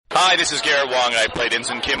Hi, this is Garrett Wong. I played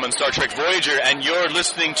Ensign Kim on Star Trek Voyager, and you're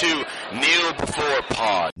listening to Kneel Before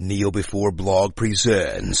Pod. Kneel Before Blog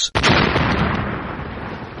presents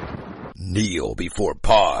Kneel Before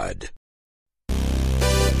Pod.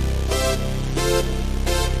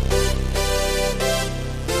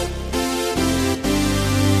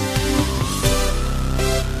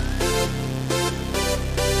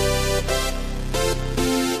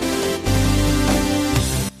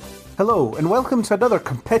 Hello, and welcome to another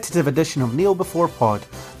competitive edition of Kneel Before Pod,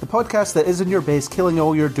 the podcast that is in your base killing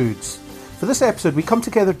all your dudes. For this episode, we come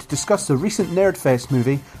together to discuss the recent Nerdfest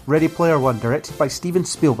movie, Ready Player One, directed by Steven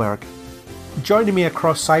Spielberg. Joining me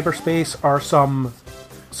across cyberspace are some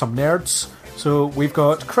nerds. So we've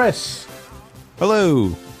got Chris.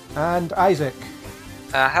 Hello. And Isaac.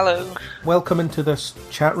 Hello. Welcome into this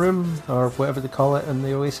chat room, or whatever they call it in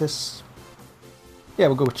the Oasis. Yeah,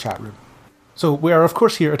 we'll go with chat room. So we are, of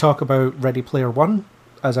course, here to talk about Ready Player One,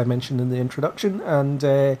 as I mentioned in the introduction, and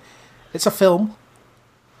it's a film.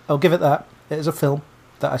 I'll give it that. It is a film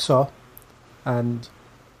that I saw and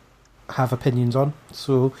have opinions on.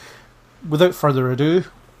 So, without further ado,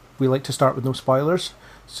 we like to start with no spoilers.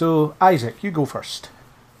 So, Isaac, you go first.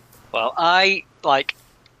 Well,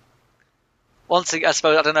 once again, I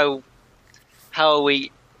suppose, I don't know how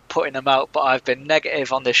we putting them out, but I've been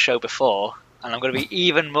negative on this show before. And I'm going to be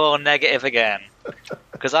even more negative again.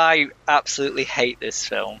 Because I absolutely hate this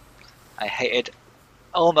film. I hated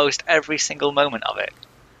almost every single moment of it.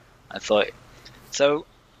 I thought... So,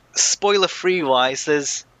 spoiler-free wise,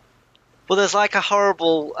 there's like a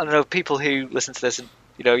horrible... I don't know, people who listen to this and,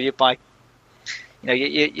 you buy your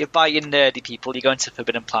nerdy people, you go into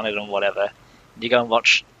Forbidden Planet and whatever, and you go and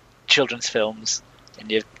watch children's films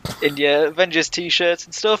in your Avengers t-shirts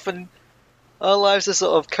and stuff, and our lives are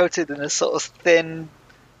sort of coated in a sort of thin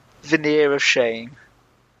veneer of shame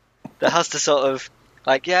that has to sort of,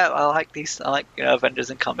 I like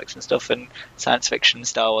Avengers and comics and stuff and science fiction,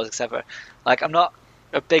 Star Wars, etc. I'm not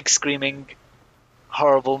a big screaming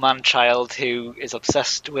horrible man-child who is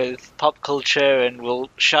obsessed with pop culture and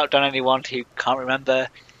will shout down anyone who can't remember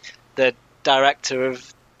the director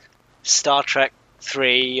of Star Trek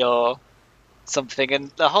 3 or something,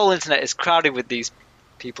 and the whole internet is crowded with these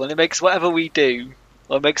people, and it makes whatever we do,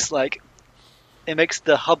 or it makes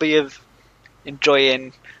the hobby of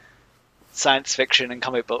enjoying science fiction and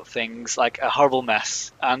comic book things like a horrible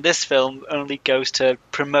mess. And this film only goes to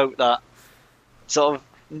promote that sort of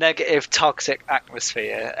negative, toxic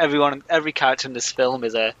atmosphere. Every character in this film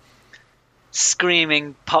is a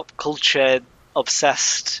screaming, pop culture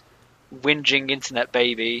obsessed, whinging internet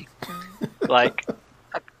baby.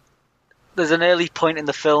 There's an early point in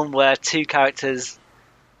the film where two characters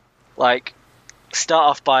start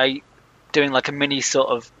off by doing a mini sort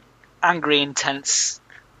of angry, intense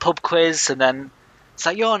pub quiz, and then it's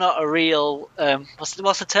you're not a real what's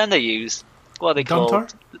the term they use? What are they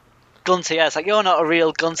called? Gunter. Yeah, it's you're not a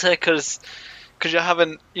real Gunter because you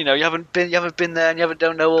haven't been there, and you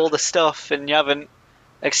don't know all the stuff, and you haven't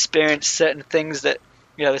experienced certain things that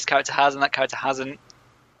this character has and that character hasn't.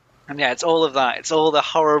 And yeah, it's all of that. It's all the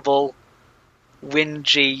horrible,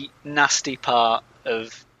 whingy, nasty part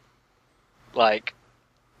of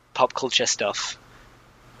pop culture stuff.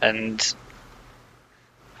 And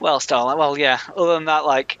other than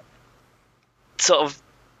that, sort of,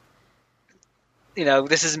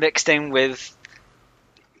 this is mixed in with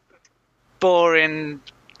boring,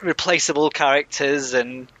 replaceable characters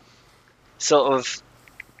and sort of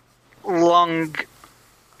long,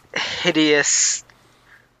 hideous,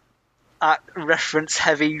 reference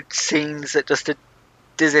heavy scenes that just are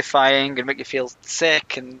dizzyfying and make you feel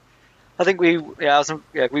sick. And I think we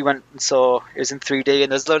went and saw it was in 3D,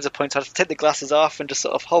 and there's loads of points I had to take the glasses off and just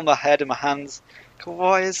sort of hold my head in my hands.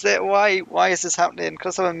 Why is it? Why is this happening?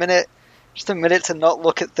 Could I have just a minute to not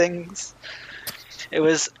look at things? It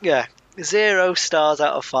was 0 stars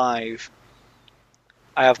out of 5.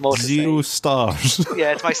 I have more to say. 0 stars.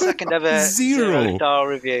 Yeah, it's my second ever 0 star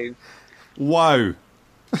review. Wow.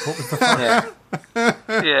 What was the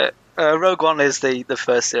first? Rogue One is the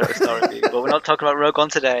first 0 star review, but we're not talking about Rogue One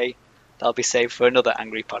today. That'll be saved for another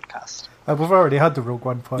angry podcast. We've already had the Rogue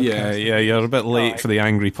One podcast. Yeah, you're a bit late for the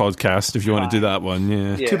angry podcast if you want to do that one.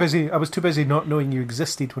 Yeah. Too busy. I was too busy not knowing you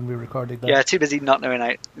existed when we recorded that. Yeah, too busy not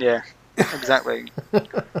knowing Yeah, exactly.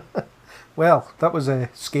 Well, that was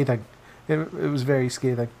scathing. It was very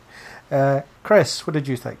scathing. Chris, what did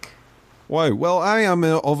you think? Wow. Well, I am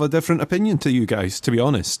of a different opinion to you guys, to be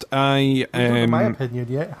honest. You don't know my opinion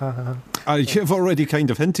yet. You've already kind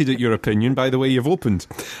of hinted at your opinion by the way you've opened.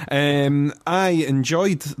 I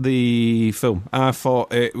enjoyed the film. I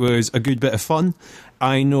thought it was a good bit of fun.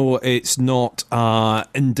 I know it's not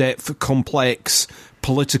in-depth, complex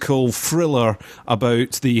political thriller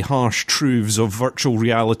about the harsh truths of virtual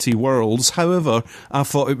reality worlds. However, I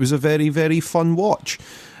thought it was a very, very fun watch.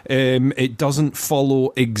 It doesn't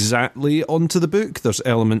follow exactly onto the book. There's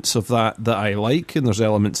elements of that I like, and there's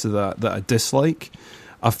elements of that I dislike.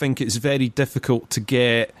 I think it's very difficult to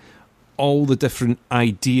get all the different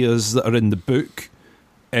ideas that are in the book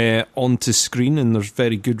onto screen, and there's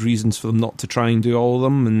very good reasons for them not to try and do all of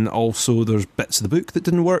them, and also there's bits of the book that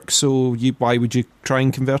didn't work, so why would you try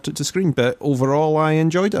and convert it to screen? But overall, I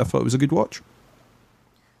enjoyed it. I thought it was a good watch.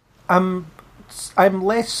 I'm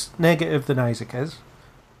less negative than Isaac is,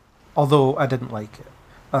 although I didn't like it.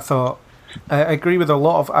 I agree with a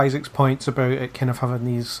lot of Isaac's points about it kind of having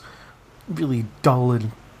these really dull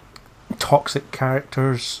and toxic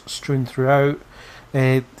characters strewn throughout.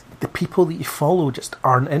 The people that you follow just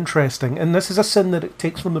aren't interesting, and this is a sin that it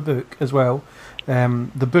takes from the book as well.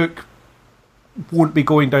 The book won't be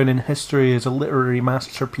going down in history as a literary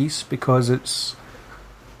masterpiece because it's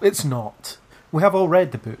not. We have all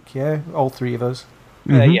read the book, yeah? All three of us.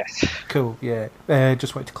 Yes. Cool, yeah.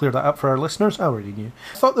 Just wanted to clear that up for our listeners. I already knew.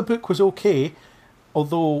 I thought the book was okay,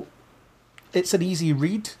 although it's an easy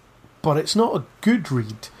read, but it's not a good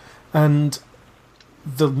read. And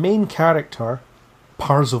the main character,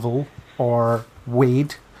 Parzival, or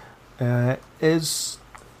Wade, is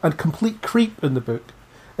a complete creep in the book.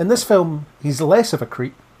 In this film, he's less of a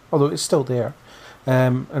creep, although it's still there.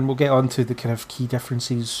 And we'll get on to the kind of key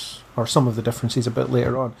differences, or some of the differences a bit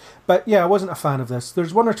later on. But yeah, I wasn't a fan of this.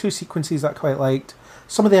 There's one or two sequences that I quite liked.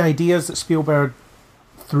 Some of the ideas that Spielberg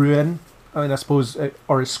threw in, I suppose,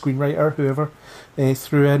 or his screenwriter, whoever,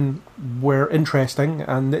 threw in were interesting,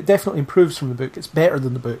 and it definitely improves from the book. It's better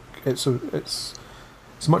than the book. It's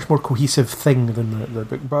a much more cohesive thing than the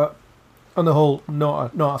book. But on the whole,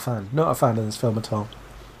 not a fan. Not a fan of this film at all.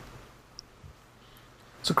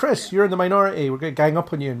 So, Chris, you're in the minority. We're going to gang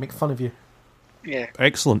up on you and make fun of you. Yeah.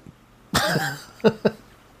 Excellent.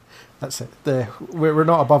 That's it. We're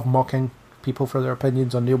not above mocking people for their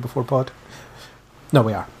opinions on Neil Before Pod. No,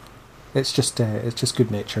 we are. It's just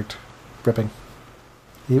good-natured ribbing.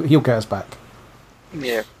 He'll get us back.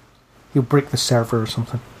 Yeah. He'll break the server or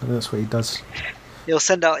something. That's what he does. He'll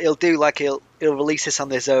release this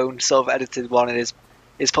on his own sort of edited one, and he's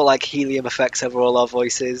put like helium effects over all our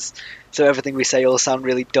voices, so everything we say will sound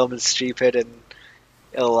really dumb and stupid, and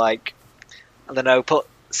he'll like, I don't know, put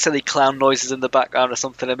silly clown noises in the background or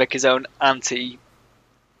something, and make his own anti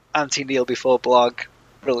Neil Before blog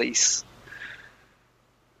release.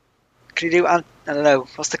 Can you do? I don't know.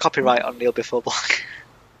 What's the copyright on Neil Before blog?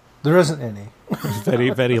 There isn't any.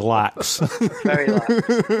 Very, very lax. Very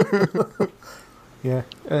lax. Yeah.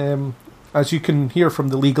 As you can hear from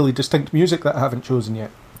the legally distinct music that I haven't chosen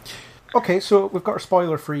yet. Okay, so we've got our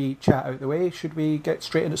spoiler-free chat out the way. Should we get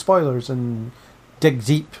straight into spoilers and dig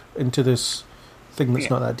deep into this thing that's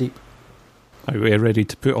not that deep? Are we ready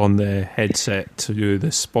to put on the headset to do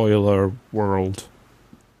the spoiler world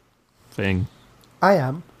thing? I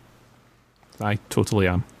am. I totally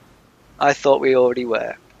am. I thought we already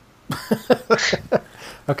were.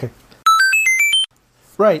 Okay.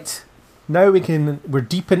 Right. Now we're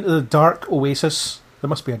deep into the dark oasis. There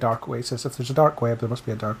must be a dark oasis. If there's a dark web, there must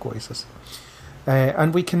be a dark oasis.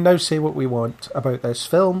 And we can now say what we want about this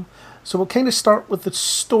film. So we'll kind of start with the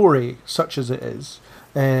story, such as it is.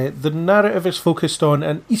 The narrative is focused on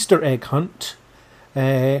an Easter egg hunt.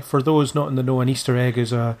 For those not in the know, an Easter egg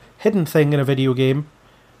is a hidden thing in a video game,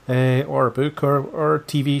 or a book, or a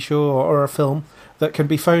TV show, or a film that can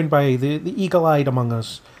be found by the eagle-eyed among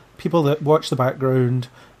us. People that watch the background,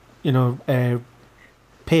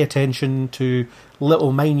 pay attention to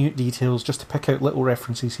little minute details just to pick out little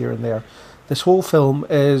references here and there. This whole film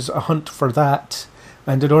is a hunt for that,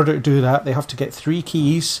 and in order to do that, they have to get 3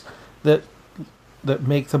 keys that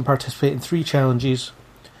make them participate in 3 challenges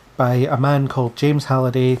by a man called James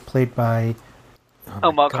Halliday, played by...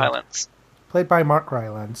 Mark Rylance. Played by Mark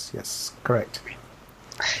Rylance, yes, correct.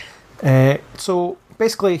 So,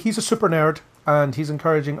 basically, he's a super nerd, and he's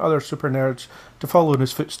encouraging other super nerds to follow in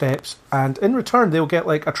his footsteps, and in return, they'll get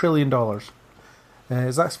like $1 trillion.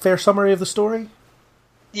 Is that a fair summary of the story?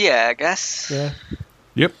 Yeah, I guess. Yeah.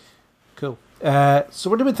 Yep. Cool. So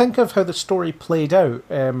what do we think of how the story played out?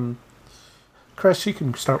 Chris, you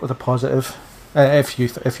can start with a positive, if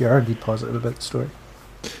you are indeed positive about the story.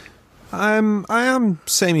 I am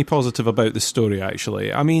semi-positive about the story,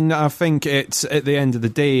 actually. I mean, I think it's, at the end of the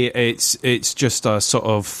day, it's just a sort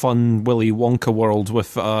of fun Willy Wonka world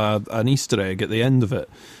with an Easter egg at the end of it.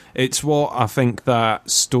 It's what I think that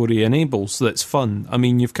story enables that's fun. I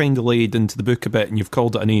mean, you've kind of laid into the book a bit and you've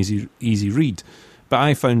called it an easy read, but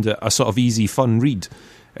I found it a sort of easy, fun read.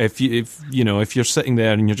 If you're sitting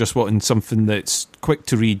there and you're just wanting something that's quick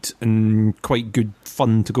to read and quite good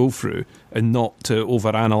fun to go through and not to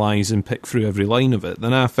overanalyze and pick through every line of it,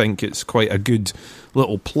 then I think it's quite a good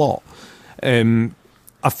little plot.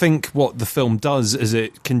 I think what the film does is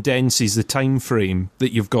it condenses the time frame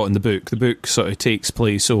that you've got in the book. The book sort of takes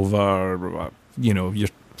place over,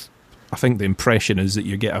 I think the impression is that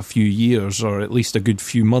you get a few years or at least a good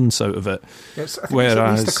few months out of it. Yes, I think it's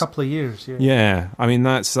at least a couple of years. Yeah, I mean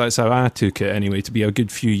that's how I took it anyway, to be a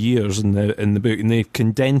good few years in the book, and they've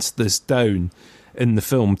condensed this down in the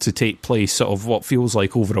film to take place sort of what feels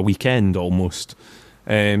like over a weekend almost.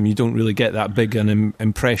 You don't really get that big an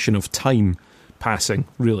impression of time passing,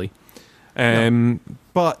 really.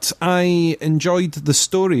 But I enjoyed the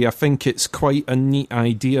story. I think it's quite a neat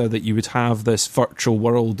idea that you would have this virtual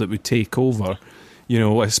world that would take over,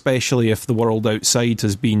 especially if the world outside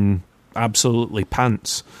has been absolutely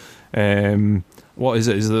pants. What is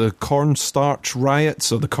it? Is it the cornstarch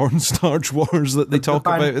riots or the cornstarch wars that they talk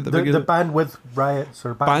about at the beginning? The bandwidth riots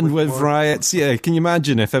or bandwidth riots. Yeah, can you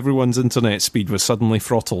imagine if everyone's internet speed was suddenly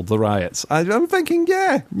throttled? The riots. I'm thinking,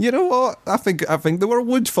 yeah, you know what? I think the world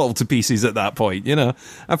would fall to pieces at that point.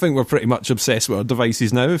 I think we're pretty much obsessed with our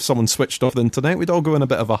devices now. If someone switched off the internet, we'd all go in a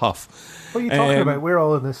bit of a huff. What are you talking about? We're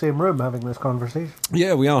all in the same room having this conversation.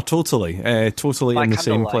 Yeah, we are totally in the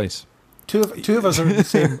same place. Two of us are in the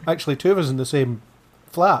same. Actually, two of us in the same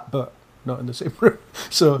flat, but not in the same room.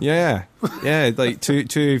 So yeah, like two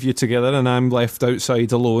of you together, and I'm left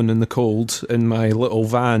outside alone in the cold in my little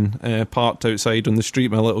van, parked outside on the street,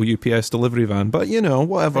 my little UPS delivery van. But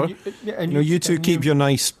whatever. You two keep your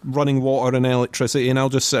nice running water and electricity, and I'll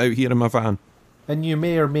just sit out here in my van. And you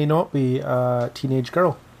may or may not be a teenage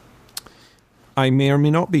girl. I may or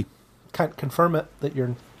may not be. Can't confirm it that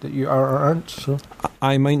you are or aren't. So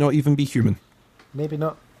I might not even be human. Maybe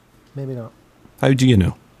not. How do you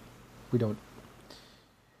know? We don't.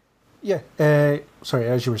 Yeah. Sorry,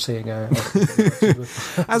 as you were saying.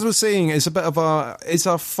 As I was saying, it's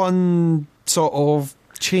a fun sort of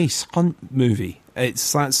chase hunt movie.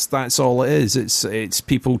 That's all it is. It's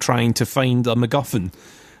people trying to find a MacGuffin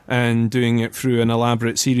and doing it through an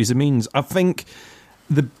elaborate series of means. I think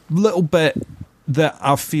the little bit that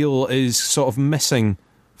I feel is sort of missing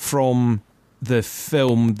from the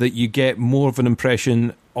film that you get more of an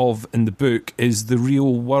impression of in the book is the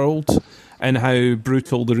real world and how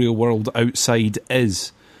brutal the real world outside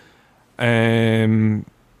is. They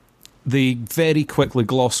very quickly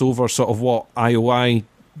gloss over sort of what IOI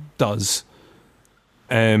does,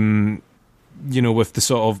 with the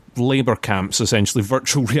sort of labour camps, essentially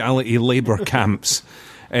virtual reality labour camps,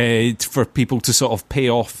 for people to sort of pay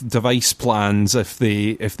off device plans if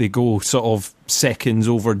they go sort of seconds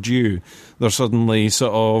overdue. They're suddenly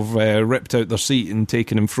sort of ripped out their seat and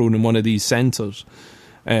taken and thrown in one of these centres.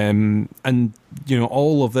 And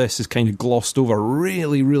all of this is kind of glossed over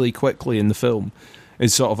really, really quickly in the film.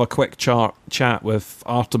 It's sort of a quick chat with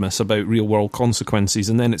Artemis about real-world consequences,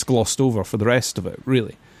 and then it's glossed over for the rest of it,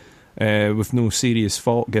 really, with no serious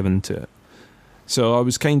thought given to it. So I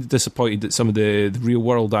was kind of disappointed that some of the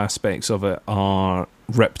real-world aspects of it are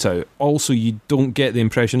ripped out. Also, you don't get the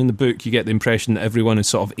impression in the book, you get the impression that everyone is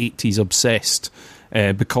sort of 80s obsessed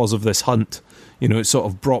because of this hunt. It's sort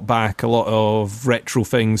of brought back a lot of retro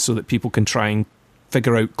things so that people can try and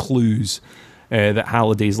figure out clues that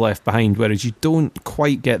Halliday's left behind, whereas you don't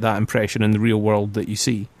quite get that impression in the real world that you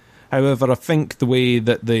see. However, I think the way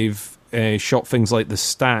that they've shot things like the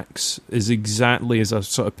stacks is exactly as I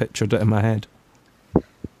sort of pictured it in my head.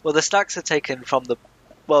 Well, the stacks are taken from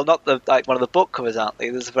not one of the book covers, aren't they?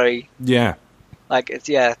 There's a very the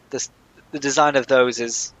design of those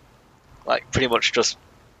is like pretty much just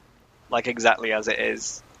like exactly as it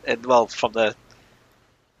is. From the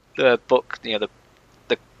book, the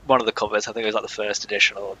one of the covers, I think it was like the first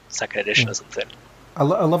edition or second edition or something. I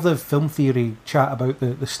love the film theory chat about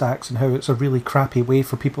the stacks and how it's a really crappy way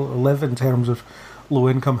for people to live in terms of low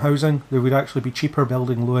income housing. There would actually be cheaper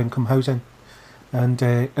building low income housing. And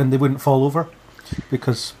they wouldn't fall over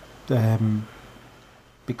because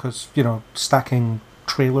stacking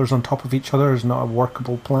trailers on top of each other is not a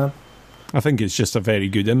workable plan. I think it's just a very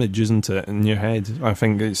good image, isn't it, in your head? I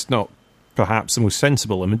think it's not perhaps the most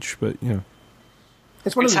sensible image, but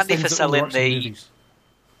it's one of those handy things for that selling works in movies.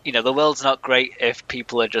 The world's not great if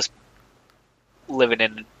people are just living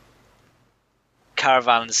in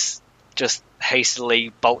caravans just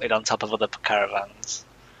hastily bolted on top of other caravans.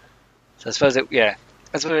 So I suppose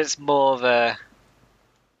it's more of a.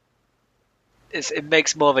 It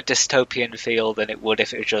makes more of a dystopian feel than it would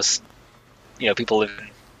if it was just, people living in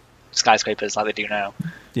skyscrapers like they do now.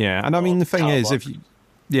 Yeah, and I mean the thing is, if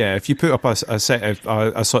you put up a set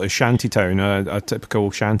of a sort of shanty town, a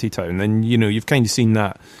typical shanty town, then you've kind of seen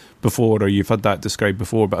that before, or you've had that described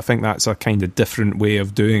before. But I think that's a kind of different way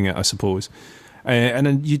of doing it, I suppose. And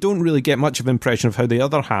then you don't really get much of an impression of how the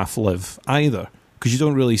other half live either, because you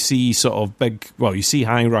don't really see sort of big. Well, you see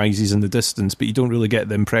high rises in the distance, but you don't really get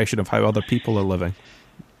the impression of how other people are living.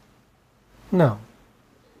 No.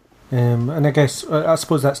 And I guess, I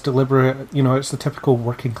suppose that's deliberate. It's the typical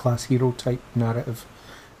working class hero type narrative.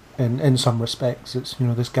 In some respects, it's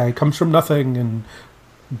this guy comes from nothing and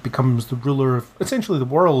becomes the ruler of essentially the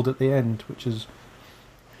world at the end, which is,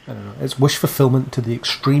 I don't know, it's wish fulfillment to the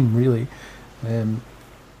extreme, really.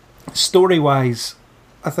 Story wise,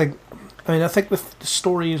 I think the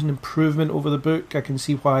story is an improvement over the book. I can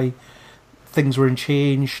see why things were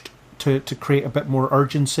changed to create a bit more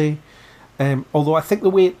urgency. Although I think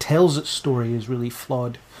the way it tells its story is really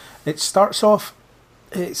flawed. It starts off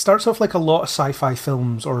like a lot of sci-fi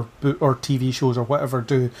films or TV shows or whatever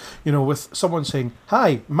do, with someone saying,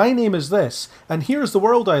 "Hi, my name is this, and here's the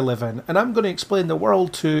world I live in, and I'm going to explain the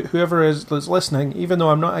world to whoever is listening, even though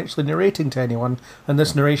I'm not actually narrating to anyone, and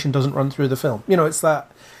this narration doesn't run through the film." It's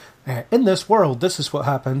that, in this world, this is what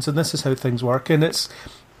happens, and this is how things work, and it's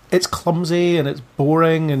clumsy, and it's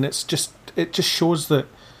boring, and it just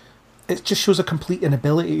shows a complete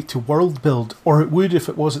inability to world build, or it would if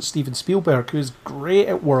it wasn't Steven Spielberg, who is great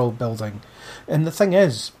at world building. And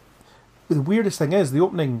the weirdest thing is,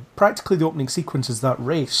 practically the opening sequence is that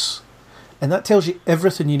race, and that tells you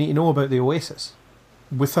everything you need to know about the Oasis,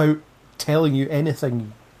 without telling you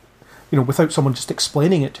anything, without someone just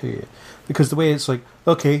explaining it to you. Because the way it's like,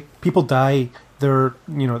 okay, people die, their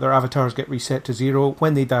avatars get reset to 0.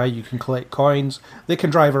 When they die, you can collect coins. They can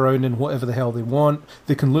drive around in whatever the hell they want.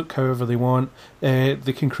 They can look however they want.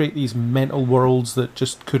 They can create these mental worlds that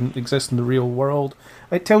just couldn't exist in the real world.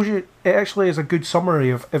 It tells you, it actually is a good summary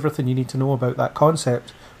of everything you need to know about that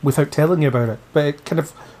concept without telling you about it. But it kind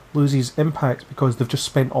of loses impact because they've just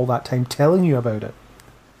spent all that time telling you about it.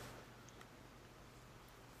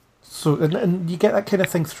 So, and you get that kind of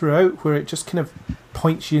thing throughout, where it just kind of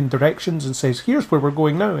points you in directions and says, "Here's where we're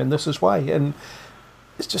going now, and this is why." And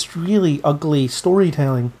it's just really ugly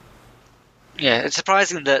storytelling. Yeah, it's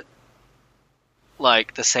surprising that,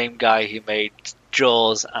 the same guy who made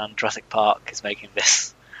Jaws and Jurassic Park is making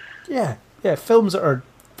this. Yeah, films that are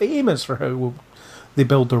famous for how they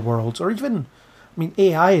build their worlds, or even,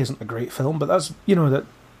 AI isn't a great film, but that's, that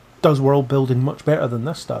does world building much better than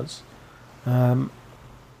this does.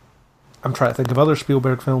 I'm trying to think of other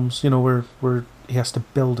Spielberg films, where he has to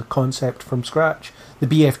build a concept from scratch. The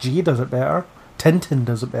BFG does it better. Tintin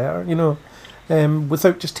does it better,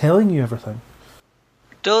 without just telling you everything.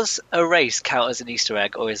 Does a race count as an Easter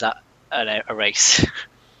egg, or is that a race?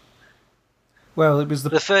 Well, it was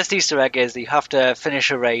the first Easter egg is that you have to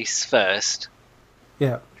finish a race first.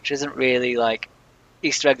 Yeah. Which isn't really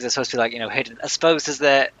Easter eggs are supposed to be hidden. I suppose there's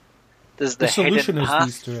the solution hidden is path. the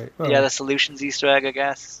Easter egg. Well, yeah, the solution's Easter egg, I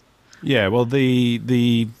guess. Yeah, well,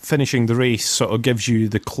 the finishing the race sort of gives you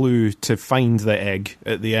the clue to find the egg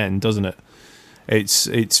at the end, doesn't it?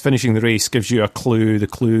 It's finishing the race gives you a clue. The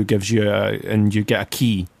clue gives you and you get a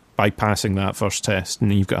key by passing that first test, and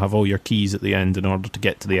then you've got to have all your keys at the end in order to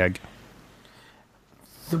get to the egg.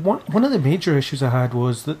 One of the major issues I had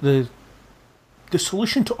was that the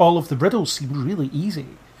solution to all of the riddles seemed really easy.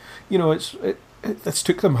 It's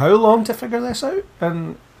took them how long to figure this out,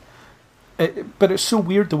 but it's so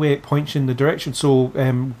weird the way it points you in the direction. So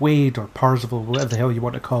Wade, or Parzival, whatever the hell you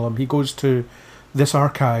want to call him, he goes to this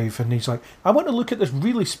archive and he's like, "I want to look at this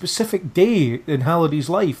really specific day in Halliday's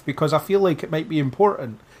life because I feel like it might be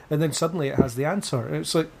important." And then suddenly it has the answer. And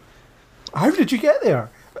it's like, how did you get there?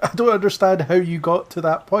 I don't understand how you got to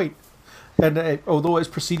that point. And although it's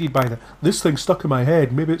preceded by this thing stuck in my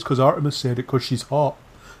head, maybe it's because Artemis said it because she's hot.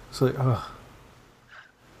 It's like,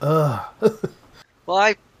 Well,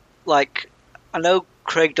 I know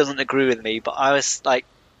Craig doesn't agree with me, but I was like,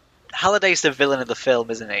 Halliday's the villain of the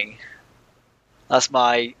film, isn't he? That's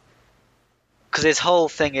because his whole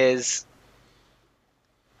thing is,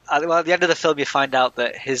 at the end of the film you find out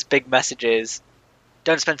that his big message is,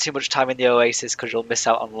 don't spend too much time in the Oasis because you'll miss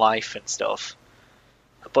out on life and stuff.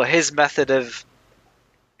 But his method of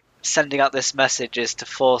sending out this message is to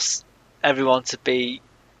force everyone to be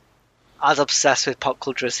as obsessed with pop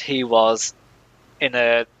culture as he was in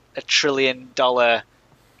a $1 trillion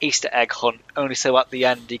Easter egg hunt, only so at the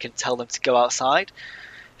end he can tell them to go outside.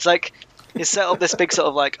 It's like he's set up this big sort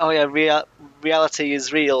of like, oh yeah, reality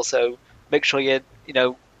is real, so make sure you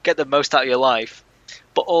get the most out of your life.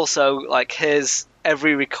 But also, like, here's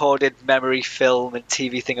every recorded memory, film, and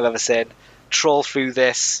TV thing I've ever seen. Trawl through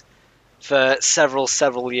this for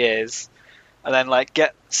several years, and then like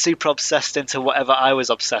get super obsessed into whatever I was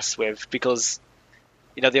obsessed with, because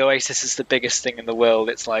the Oasis is the biggest thing in the world.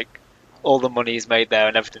 It's like all the money is made there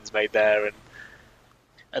and everything's made there,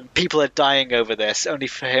 and people are dying over this. Only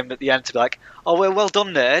for him at the end to be like, "Oh, well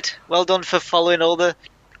done, nerd. Well done for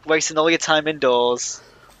wasting all your time indoors.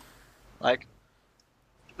 Like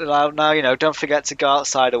now, don't forget to go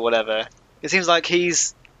outside or whatever." It seems like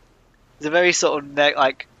he's a very sort of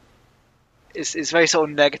it's very sort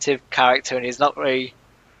of negative character, and he's not very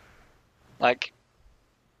like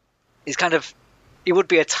he would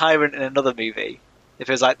be a tyrant in another movie if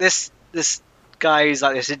it was like this guy who's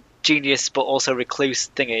like this genius but also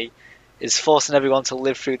recluse thingy is forcing everyone to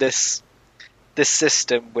live through this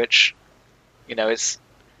system, which it's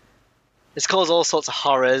caused all sorts of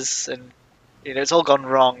horrors, and it's all gone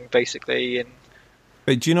wrong basically. And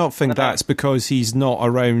but do you not think that's because he's not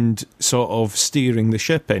around sort of steering the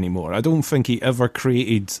ship anymore? I don't think he ever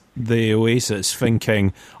created the Oasis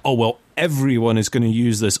thinking, oh, well, everyone is going to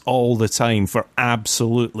use this all the time for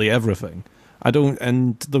absolutely everything.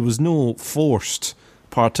 And there was no forced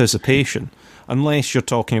participation, unless you're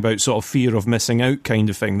talking about sort of fear of missing out kind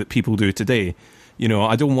of thing that people do today.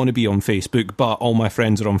 I don't want to be on Facebook, but all my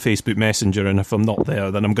friends are on Facebook Messenger, and if I'm not there,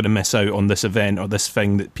 then I'm going to miss out on this event or this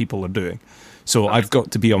thing that people are doing. So I've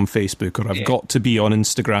got to be on Facebook, or I've got to be on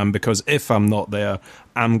Instagram, because if I'm not there,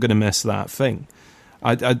 I'm going to miss that thing.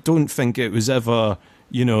 I don't think it was ever,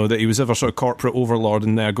 that he was ever sort of corporate overlord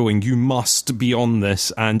in there going, you must be on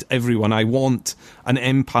this, and everyone, I want an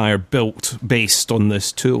empire built based on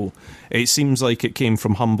this tool. It seems like it came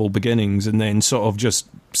from humble beginnings and then sort of just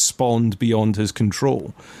spawned beyond his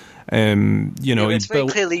control. He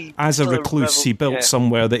built, as a recluse, he built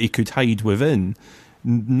somewhere that he could hide within,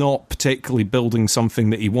 not particularly building something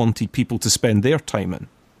that he wanted people to spend their time in.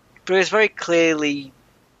 But it was very clearly,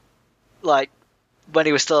 like, when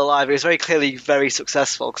he was still alive, he was very clearly very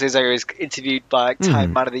successful, because he was interviewed by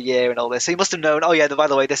Time Man of the Year and all this. So he must have known, oh yeah, by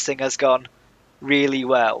the way, this thing has gone really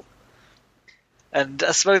well. And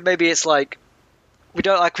I suppose maybe it's like,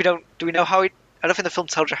 do we know how he, I don't think the film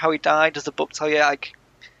tells you how he died. Does the book tell you, like,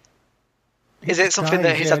 is it something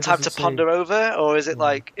that he's had time to ponder over, or is it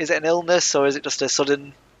like, is it an illness, or is it just a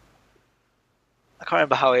sudden? I can't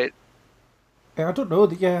remember how it. Yeah, I don't know.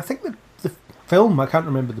 Yeah, I think the film. I can't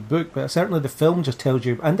remember the book, but certainly the film just tells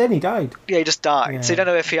you. And then he died. Yeah, he just died. Yeah. So you don't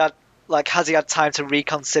know if he had, like, has he had time to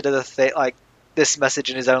reconsider this message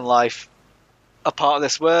in his own life, a part of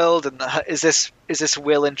this world, and is this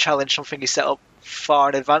will and challenge something he set up far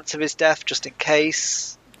in advance of his death, just in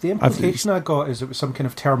case? The implication I got is it was some kind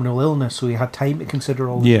of terminal illness, so he had time to consider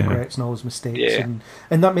all his regrets and all his mistakes,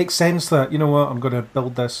 and that makes sense. That I'm going to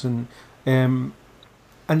build this, and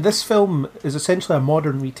this film is essentially a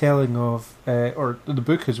modern retelling of, or the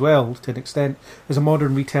book as well, to an extent, is a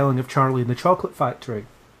modern retelling of Charlie and the Chocolate Factory.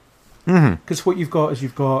 Because what you've got is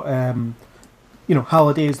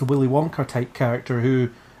Halliday is the Willy Wonka type character who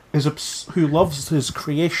loves his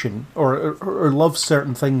creation or loves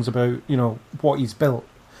certain things about what he's built.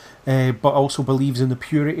 But also believes in the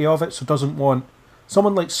purity of it, so doesn't want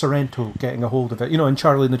someone like Sorrento getting a hold of it. In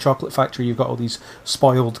Charlie and the Chocolate Factory, you've got all these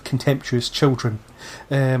spoiled, contemptuous children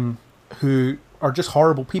who are just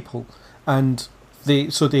horrible people, and they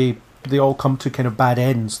all come to kind of bad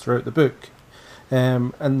ends throughout the book.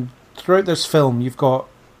 And throughout this film, you've got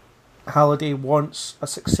Halliday wants a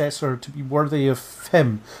successor to be worthy of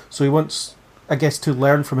him, so he wants, I guess, to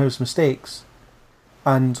learn from his mistakes.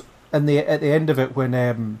 And at the end of it,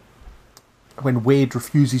 when Wade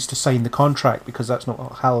refuses to sign the contract because that's not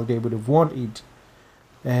what Halliday would have wanted,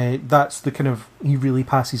 that's the kind of, he really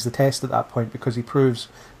passes the test at that point, because he proves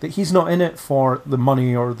that he's not in it for the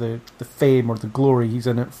money or the fame or the glory. He's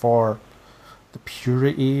in it for the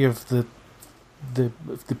purity of the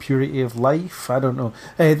purity of life. I don't know.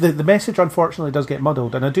 The message unfortunately does get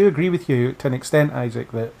muddled, and I do agree with you to an extent,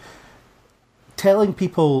 Isaac, that telling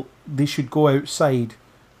people they should go outside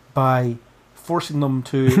by forcing them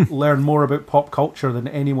to learn more about pop culture than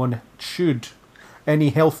any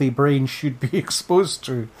healthy brain should be exposed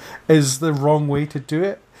to, is the wrong way to do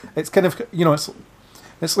it. It's kind of,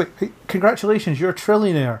 it's like, hey, congratulations, you're a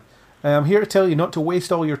trillionaire. I'm here to tell you not to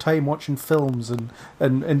waste all your time watching films and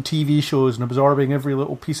TV shows and absorbing every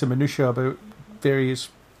little piece of minutia about various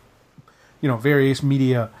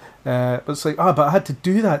media. But it's like, but I had to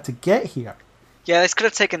do that to get here. Yeah, this could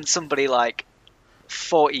have taken somebody like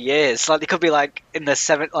 40 years. Like they could be like in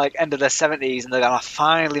the end of their 70s, and they're gonna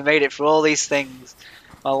finally made it for all these things.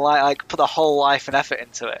 Well, like put the whole life and effort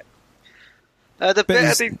into it. I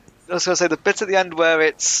was gonna say the bit at the end where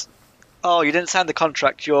it's, oh, you didn't sign the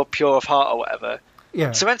contract, you're pure of heart or whatever.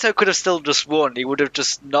 Yeah. Sorrento could have still just won. He would have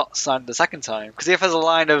just not signed the second time, because if there's a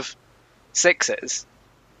line of sixes,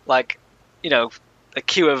 like, you know, a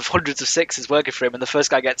queue of hundreds of sixes working for him, and the first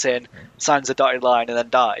guy gets in, signs the dotted line, and then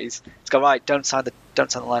dies. It's go, right, don't sign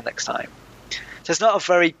the line next time. So it's not a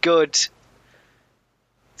very good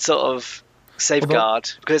sort of safeguard.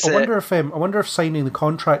 Because I wonder if signing the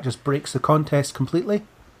contract just breaks the contest completely.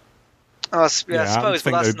 I I suppose,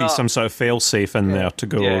 think but there would be some sort of fail-safe in there to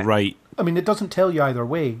go, right. I mean, it doesn't tell you either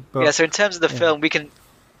way. But, yeah, so in terms of the film, we can,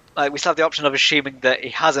 like, we still have the option of assuming that he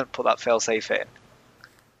hasn't put that fail-safe in.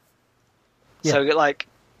 Yeah. So, like,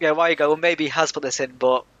 yeah, why you go, well, maybe he has put this in,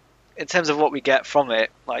 but in terms of what we get from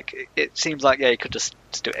it, like, it seems like, yeah, he could just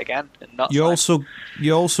do it again and not. You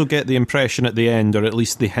also get the impression at the end, or at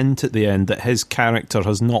least the hint at the end, that his character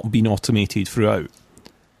has not been automated throughout.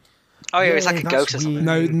 Oh yeah, it's like a that's ghost or something.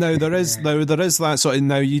 Now there is that sort of.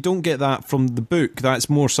 Now you don't get that from the book. That's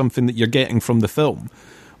more something that you're getting from the film.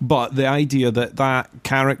 But the idea that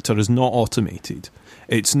character is not automated,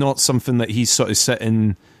 it's not something that he's sort of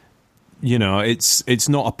sitting. You know, it's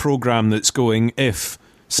not a program that's going, if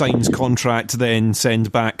signs contract, then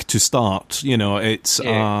send back to start. You know, it's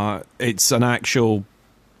an actual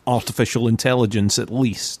artificial intelligence, at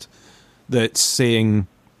least, that's saying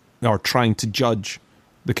or trying to judge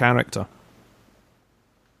the character.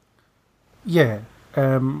 Yeah,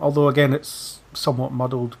 although again it's somewhat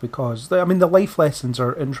muddled because the life lessons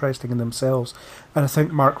are interesting in themselves, and I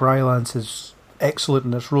think Mark Rylance is excellent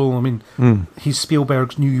in this role. I mean, he's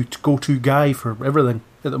Spielberg's new go-to guy for everything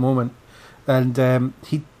at the moment, and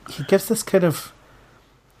he gives this kind of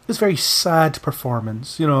this very sad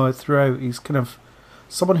performance. You know, throughout he's kind of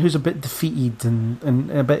someone who's a bit defeated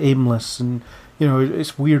and a bit aimless, and you know,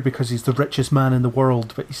 it's weird because he's the richest man in the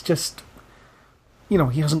world, but he's just, you know,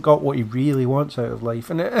 he hasn't got what he really wants out of life.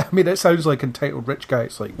 And it sounds like entitled rich guy.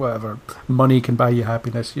 It's like, whatever, money can buy you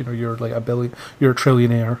happiness. You know, you're like you're a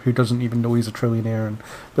trillionaire who doesn't even know he's a trillionaire.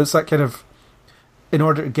 But it's that kind of, in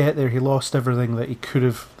order to get there, he lost everything that could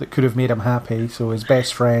have made him happy. So his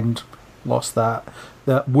best friend lost that.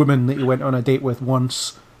 That woman that he went on a date with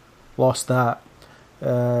once lost that.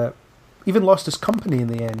 Even lost his company in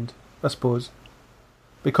the end, I suppose,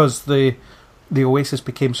 because the Oasis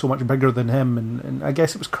became so much bigger than him, and I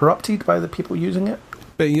guess it was corrupted by the people using it.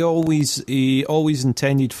 But he always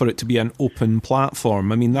intended for it to be an open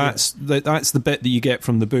platform. I mean, that's the bit that you get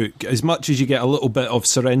from the book. As much as you get a little bit of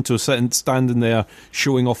Sorrento standing there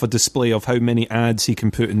showing off a display of how many ads he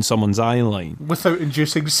can put in someone's eye line. Without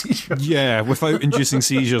inducing seizures. Yeah, without inducing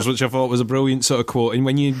seizures, which I thought was a brilliant sort of quote. And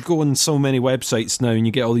when you go on so many websites now and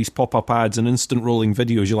you get all these pop-up ads and instant rolling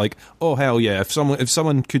videos, you're like, oh, hell yeah, if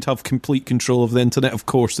someone could have complete control of the internet, of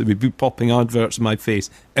course they would be popping adverts in my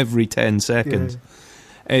face every 10 seconds. Yeah.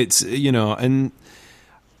 It's, you know, and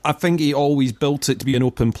I think he always built it to be an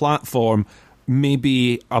open platform.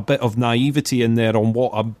 Maybe a bit of naivety in there on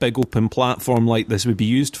what a big open platform like this would be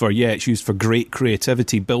used for. Yeah, it's used for great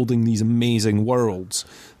creativity, building these amazing worlds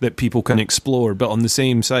that people can explore. But on the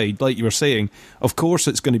same side, like you were saying, of course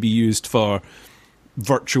it's going to be used for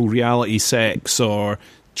virtual reality sex or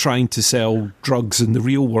trying to sell drugs in the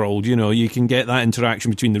real world. You know, you can get that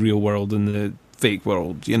interaction between the real world and the fake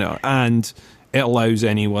world, you know, and it allows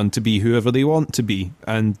anyone to be whoever they want to be,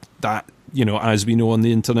 and that, you know, as we know on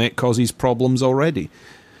the internet, causes problems already.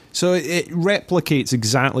 So it replicates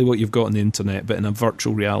exactly what you've got on the internet, but in a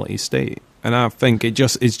virtual reality state. And I think it's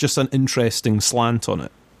just an interesting slant on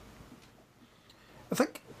it. I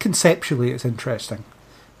think conceptually it's interesting.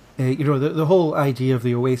 You know, the whole idea of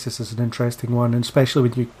the Oasis is an interesting one, and especially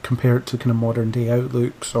when you compare it to kind of modern day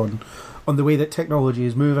outlooks on the way that technology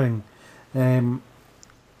is moving.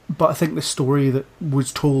 But I think the story that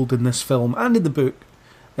was told in this film and in the book,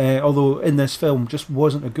 although in this film, just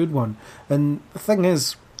wasn't a good one. And the thing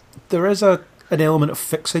is, there is an element of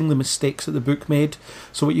fixing the mistakes that the book made.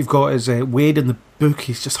 So what you've got is Wade in the book,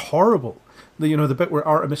 he's just horrible. You know, the bit where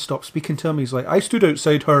Artemis stops speaking to him, he's like, I stood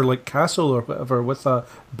outside her like castle or whatever with a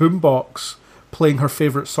boombox playing her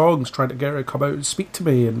favourite songs, trying to get her to come out and speak to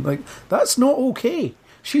me. And like, that's not okay.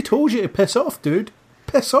 She told you to piss off, dude.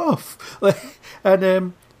 Piss off.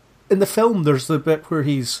 And in the film, there's the bit where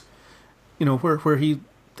he's, you know, where he,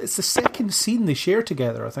 it's the second scene they share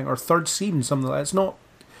together, I think, or third scene, something like that. It's not,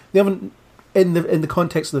 they haven't, in the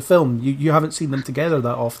context of the film, you haven't seen them together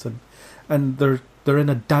that often, and they're in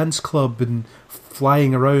a dance club and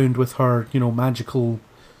flying around with her,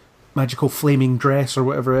 magical flaming dress or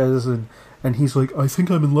whatever it is, and he's like, I think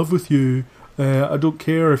I'm in love with you. I don't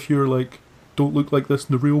care if you're like, don't look like this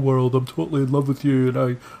in the real world. I'm totally in love with you,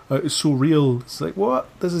 and it's so real. It's like, what?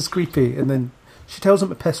 This is creepy. And then she tells him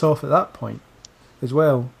to piss off at that point as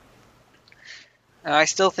well. I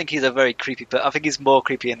still think he's a very creepy, but I think he's more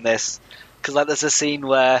creepy in this because there's a scene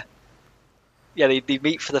where, they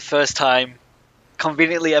meet for the first time.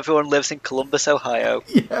 Conveniently, everyone lives in Columbus, Ohio.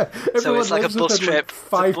 Yeah, so it's like a bus trip,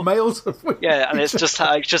 5 miles away. Yeah, and it just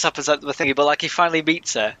happens at the thingy. But he finally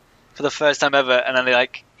meets her for the first time ever, and then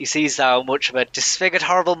he sees how much of a disfigured,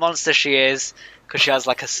 horrible monster she is because she has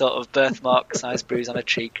a sort of birthmark-sized bruise on her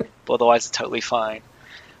cheek, but otherwise it's totally fine.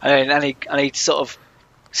 And he sort of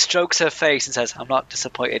strokes her face and says, "I'm not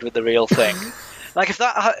disappointed with the real thing."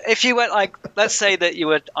 If you went let's say that you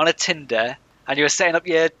were on a Tinder. And you were setting up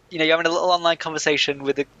you're having a little online conversation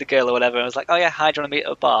with the girl or whatever, and it was like, oh yeah, hi, do you want to meet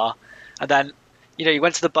at a bar? And then, you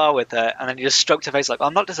went to the bar with her, and then you just stroked her face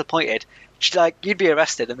I'm not disappointed. You'd be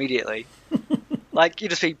arrested immediately.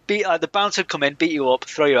 You'd just be beat, the bouncer would come in, beat you up,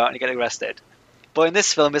 throw you out, and you get arrested. But in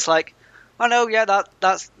this film, it's like, oh no, yeah,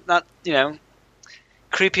 that's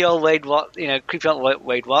creepy old Wade Watts.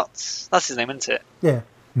 That's his name, isn't it? Yeah.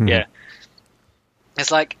 Mm-hmm. Yeah.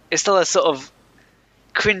 It's still a sort of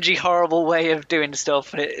cringy, horrible way of doing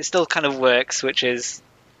stuff, and it still kind of works, which is,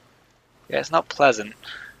 it's not pleasant.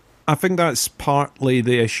 I think that's partly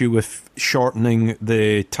the issue with shortening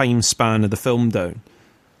the time span of the film down.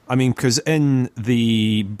 I mean, because in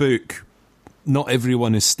the book, not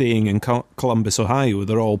everyone is staying in Columbus, Ohio.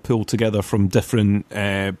 They're all pulled together from different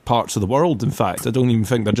parts of the world, in fact. I don't even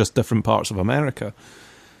think they're just different parts of America.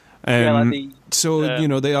 They are,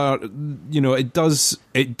 it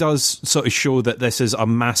does sort of show that this is a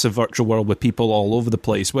massive virtual world with people all over the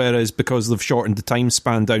place, whereas because they've shortened the time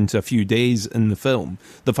span down to a few days in the film,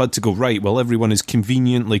 they've had to go, right, well, everyone is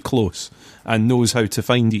conveniently close and knows how to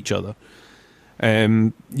find each other,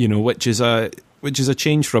 which is a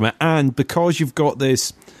change from it. And because you've got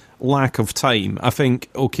this lack of time, I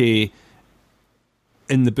think, okay,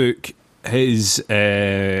 in the book, his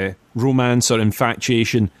romance or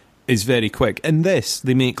infatuation is very quick. In this,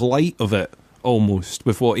 they make light of it almost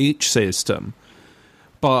with what H says to him.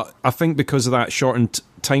 But I think because of that shortened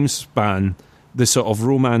time span, the sort of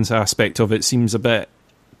romance aspect of it seems a bit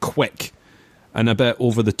quick and a bit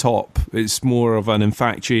over the top. It's more of an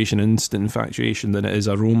instant infatuation than it is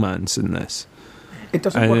a romance in this. It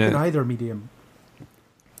doesn't work in either medium.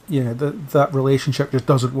 Yeah, that relationship just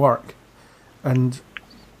doesn't work. And,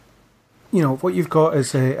 what you've got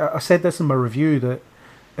is, I said this in my review,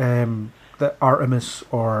 that Artemis,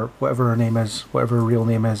 or whatever her name is, whatever her real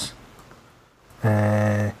name is,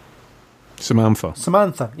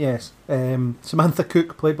 Samantha, yes. Samantha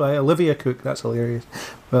Cook, played by Olivia Cook. That's hilarious.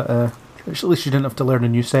 But at least she didn't have to learn a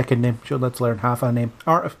new second name. She only had to learn half a name.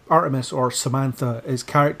 Artemis, or Samantha, is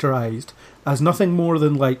characterised as nothing more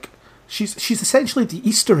than she's essentially the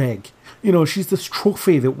Easter egg. She's this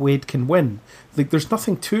trophy that Wade can win. There's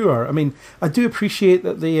nothing to her. I mean, I do appreciate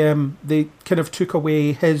that they kind of took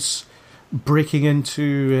away his breaking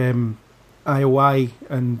into IOI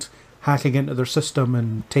and hacking into their system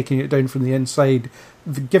and taking it down from the inside.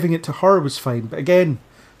 Giving it to her was fine, but again,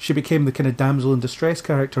 she became the kind of damsel in distress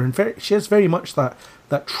character, and she is very much that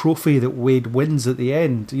trophy that Wade wins at the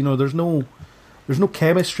end. There's no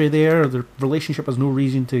chemistry there. The relationship has no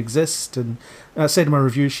reason to exist. And I said in my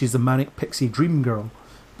review, she's the manic pixie dream girl,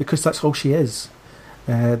 because that's all she is.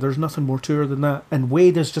 There's nothing more to her than that. And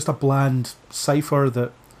Wade is just a bland cipher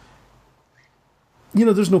that,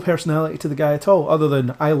 there's no personality to the guy at all, other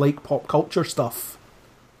than I like pop culture stuff.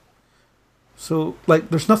 So,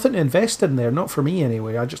 there's nothing to invest in there, not for me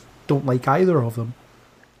anyway. I just don't like either of them.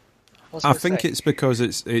 I think it's because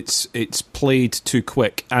it's played too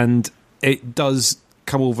quick, and it does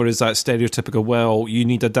come over as that stereotypical, well, you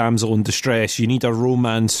need a damsel in distress, you need a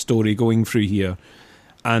romance story going through here,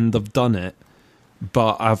 and they've done it.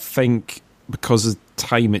 But I think because of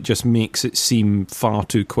time, it just makes it seem far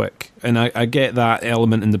too quick. And I get that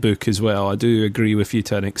element in the book as well. I do agree with you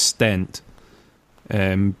to an extent.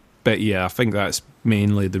 But yeah, I think that's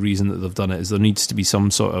mainly the reason that they've done it, is there needs to be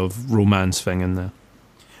some sort of romance thing in there.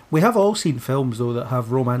 We have all seen films, though, that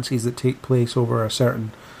have romances that take place over a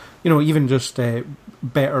certain, even just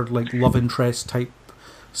better, love interest type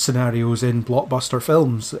scenarios in blockbuster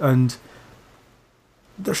films, and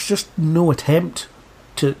there's just no attempt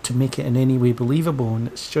to make it in any way believable, and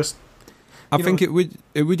it's just... I think it would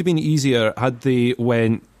have been easier had they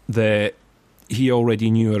went the he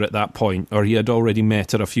already knew her at that point, or he had already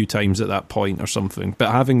met her a few times at that point or something.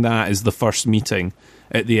 But having that as the first meeting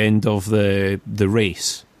at the end of the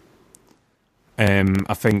race,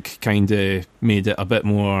 I think kind of made it a bit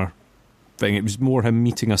more thing. It was more him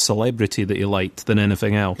meeting a celebrity that he liked than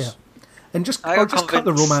anything else. Yeah. And just cut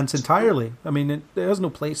the romance entirely. I mean, it has no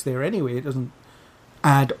place there anyway. It doesn't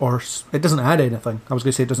add anything. I was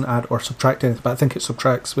going to say it doesn't add or subtract anything, but I think it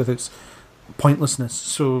subtracts with its pointlessness.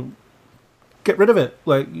 So get rid of it.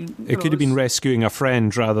 It could have been rescuing a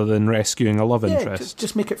friend rather than rescuing a love interest.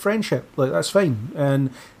 Just make it friendship. That's fine.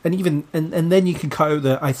 And then you can cut out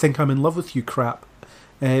the "I think I'm in love with you" crap,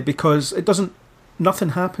 because it doesn't.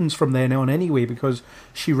 Nothing happens from then on anyway, because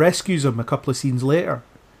she rescues him a couple of scenes later.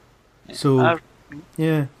 So,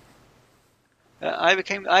 yeah.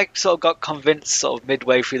 I sort of got convinced sort of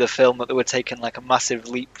midway through the film that they were taking like a massive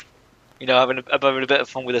leap, having a bit of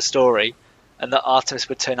fun with the story, and that Artemis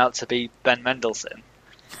would turn out to be Ben Mendelsohn.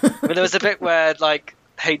 But there was a bit where like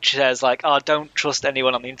H says like, "Oh, don't trust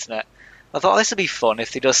anyone on the internet." I thought this would be fun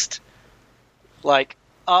if they just like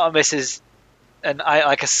Artemis is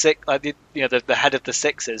the head of the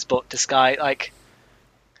Sixers, but disguise like.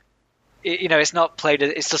 It's not played.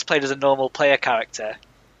 It's just played as a normal player character,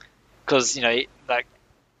 because like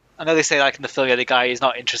I know they say like in the film, the guy is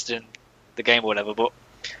not interested in the game or whatever. But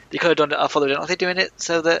they could have done it. I thought are they doing it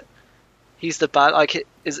so that he's the bad? Like,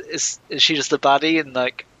 is she just the baddie? And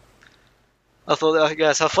like, I thought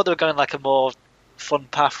they were going like a more fun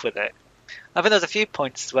path with it. I think there's a few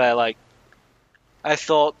points where like I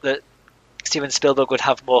thought that Steven Spielberg would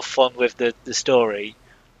have more fun with the story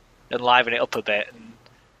and liven it up a bit. And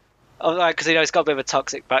because it's got a bit of a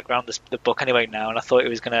toxic background, the book anyway now, and I thought it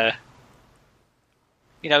was gonna,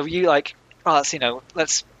 let's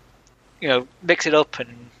mix it up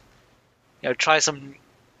and try some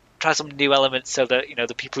new elements so that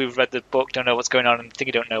the people who've read the book don't know what's going on and think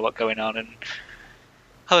you don't know what's going on, and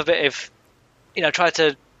have a bit of try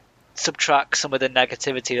to subtract some of the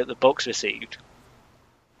negativity that the book's received.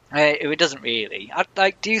 It doesn't really.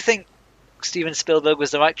 Do you think Steven Spielberg was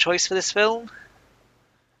the right choice for this film?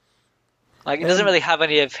 Like, it doesn't really have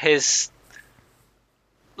any of his,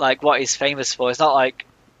 like, what he's famous for. It's not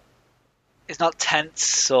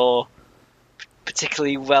tense or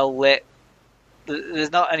particularly well lit.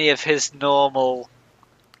 There's not any of his normal,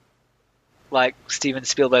 like, Steven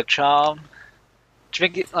Spielberg charm. Do you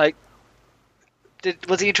think,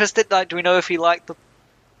 was he interested? Like, do we know if he liked the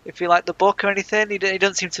book or anything? He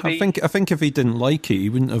doesn't seem to be. I think if he didn't like it, he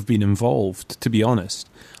wouldn't have been involved, to be honest.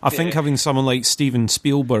 I think having someone like Steven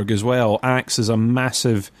Spielberg as well acts as a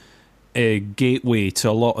massive gateway to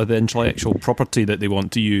a lot of the intellectual property that they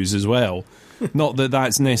want to use as well. Not that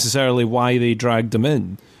that's necessarily why they dragged him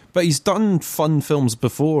in. But he's done fun films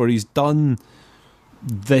before. He's done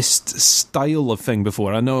this style of thing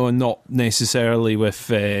before. I know not necessarily with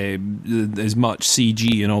as much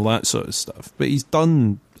CG and all that sort of stuff. But he's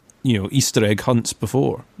done, Easter egg hunts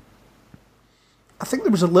before. I think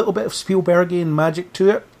there was a little bit of Spielbergian magic to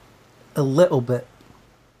it. A little bit.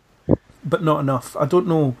 But not enough. I don't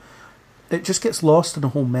know. It just gets lost in a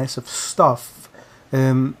whole mess of stuff.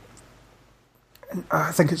 And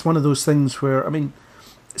I think it's one of those things where,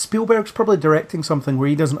 Spielberg's probably directing something where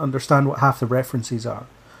he doesn't understand what half the references are.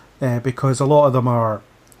 Because a lot of them are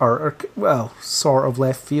sort of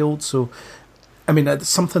left field. So, it's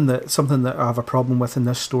something that I have a problem with in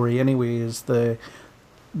this story anyway is the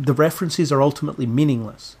references are ultimately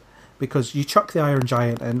meaningless, because you chuck the Iron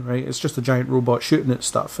Giant in, right? It's just a giant robot shooting at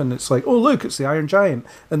stuff, and it's like, oh look, it's the Iron Giant,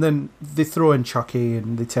 and then they throw in Chucky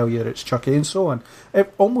and they tell you it's Chucky and so on.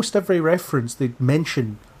 Almost every reference they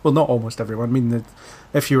mention, well, not almost everyone.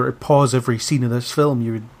 If you were to pause every scene of this film,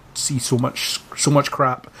 you would see so much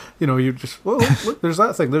crap. You just, look, there's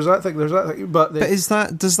that thing, there's that thing, there's that thing. But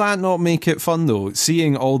does that not make it fun though?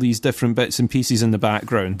 Seeing all these different bits and pieces in the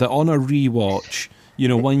background that on a rewatch.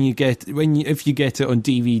 If you get it on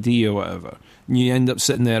DVD or whatever, and you end up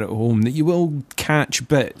sitting there at home, that you will catch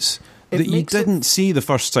bits that you didn't see the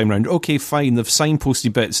first time round. Okay, fine, they've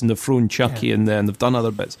signposted bits and they've thrown Chucky in there and they've done other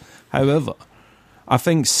bits. However, I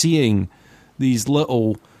think seeing these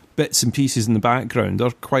little bits and pieces in the background are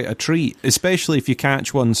quite a treat, especially if you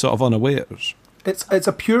catch one sort of unawares. It's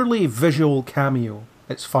a purely visual cameo.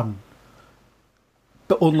 It's fun.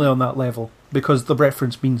 But only on that level, because the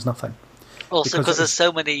reference means nothing. Also, because there's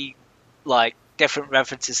so many different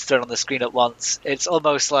references thrown on the screen at once, it's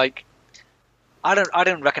almost like I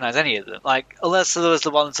don't recognize any of them. Like, unless there was the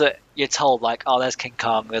ones that you're told, like, oh, there's King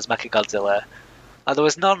Kong, there's Mechagodzilla. There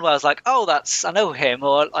was none where I was like, oh, I know him,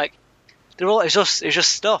 or like they're all. It's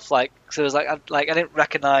just stuff. Like, so it was like I didn't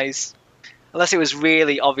recognize. unless it was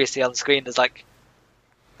really obviously on screen. There's like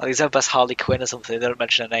example, Harley Quinn or something. They don't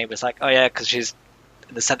mention her name. It's like, oh yeah, because she's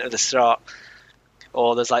in the center of the shot.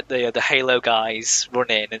 Or there's like the Halo guys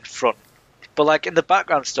running in front. But like in the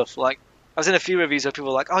background stuff, like I was in a few reviews where people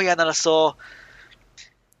were like, oh yeah, and then I saw,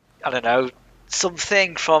 I don't know,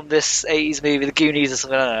 something from this 80s movie, The Goonies or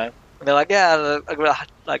something, I don't know. And they're like, yeah,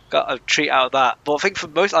 I got a treat out of that. But I think for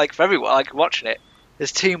everyone, like watching it,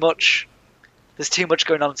 there's too much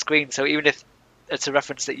going on screen. So even if it's a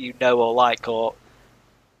reference that you know or like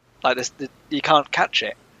this, you can't catch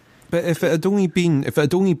it. But if it had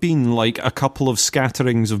only been like a couple of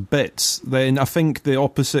scatterings of bits, then I think the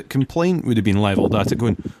opposite complaint would have been levelled at it,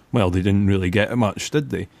 going, well, they didn't really get much,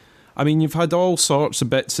 did they? I mean, you've had all sorts of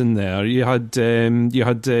bits in there. You had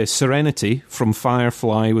Serenity from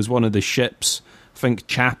Firefly was one of the ships. I think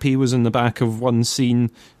Chappie was in the back of one scene.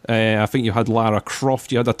 I think you had Lara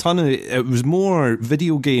Croft. You had a ton of... It was more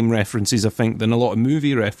video game references, I think, than a lot of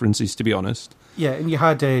movie references, to be honest. Yeah, and you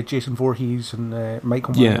had Jason Voorhees and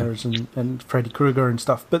Michael Myers and Freddy Krueger and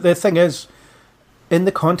stuff. But the thing is, in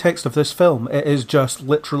the context of this film, it is just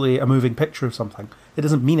literally a moving picture of something. It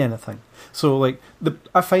doesn't mean anything. So, like,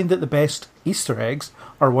 I find that the best Easter eggs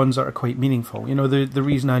are ones that are quite meaningful. You know, the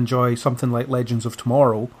reason I enjoy something like Legends of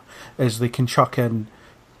Tomorrow is they can chuck in...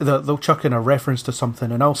 They'll chuck in a reference to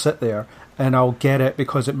something, and I'll sit there and I'll get it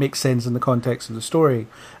because it makes sense in the context of the story.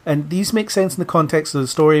 And these make sense in the context of the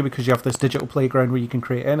story because you have this digital playground where you can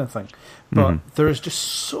create anything. But there's just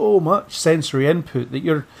so much sensory input that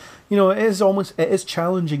it is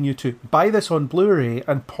challenging you to buy this on Blu-ray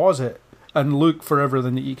and pause it and look for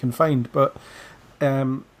everything that you can find. But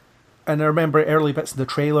and I remember early bits of the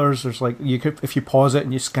trailers. There's like if you pause it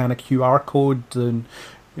and you scan a QR code, then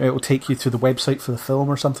it will take you to the website for the film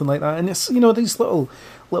or something like that. And it's, these little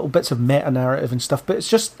bits of meta-narrative and stuff. But it's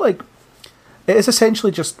just like, it is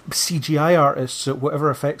essentially just CGI artists at whatever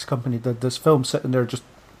effects company did this film sitting there just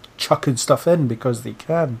chucking stuff in because they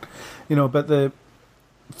can. But the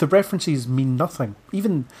references mean nothing.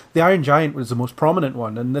 Even the Iron Giant was the most prominent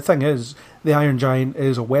one. And the thing is, the Iron Giant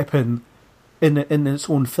is a weapon in its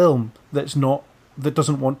own film that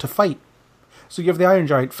doesn't want to fight. So you have the Iron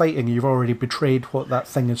Giant fighting, you've already betrayed what that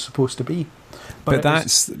thing is supposed to be. But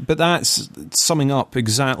that's summing up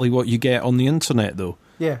exactly what you get on the internet, though.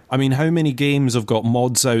 Yeah. I mean, how many games have got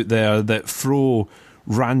mods out there that throw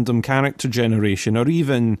random character generation, or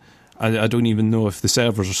even, I don't even know if the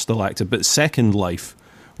servers are still active, but Second Life,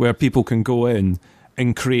 where people can go in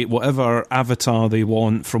and create whatever avatar they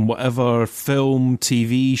want from whatever film,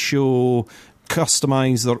 TV show,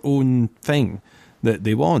 customize their own thing that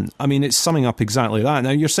they want. I mean, it's summing up exactly that.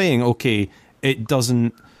 Now, you're saying, okay, it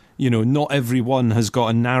doesn't, not everyone has got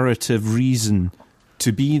a narrative reason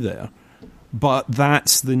to be there, but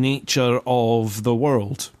that's the nature of the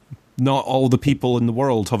world. Not all the people in the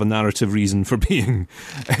world have a narrative reason for being.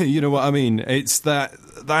 You know what I mean? It's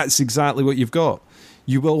that's exactly what you've got.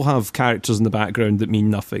 You will have characters in the background that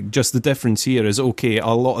mean nothing. Just the difference here is, okay, a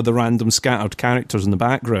lot of the random scattered characters in the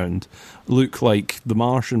background look like the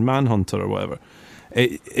Martian Manhunter or whatever.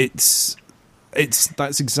 That's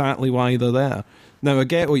exactly why they're there. Now, I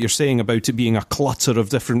get what you're saying about it being a clutter of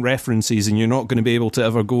different references and you're not going to be able to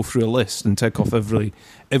ever go through a list and tick off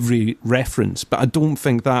every reference, but I don't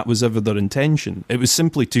think that was ever their intention. It was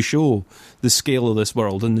simply to show the scale of this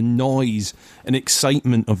world and the noise and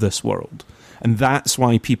excitement of this world. And that's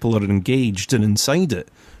why people are engaged and inside it.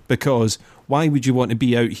 Because why would you want to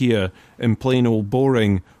be out here in plain old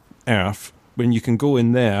boring Earth when you can go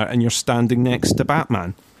in there and you're standing next to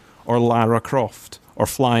Batman or Lara Croft or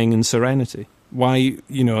flying in Serenity? Why,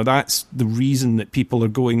 that's the reason that people are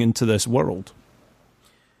going into this world.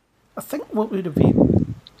 I think what would have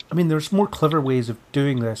been... I mean, there's more clever ways of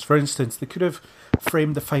doing this. For instance, they could have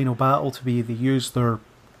framed the final battle to be they use their,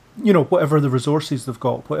 whatever the resources they've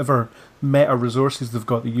got, whatever meta resources they've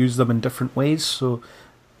got, they use them in different ways. So,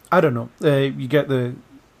 I don't know. You get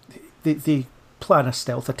they plan a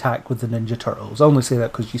stealth attack with the Ninja Turtles. I only say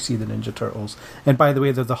that because you see the Ninja Turtles. And by the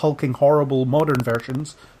way, they're the hulking, horrible modern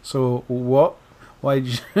versions. So what? Why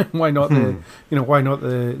not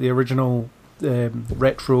the original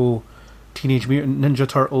retro Teenage Mutant Ninja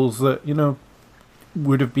Turtles that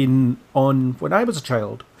would have been on when I was a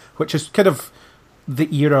child, which is kind of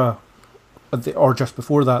the era or just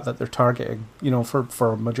before that they're targeting,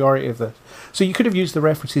 for a majority of this. So you could have used the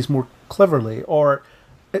references more cleverly, or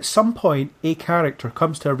at some point, a character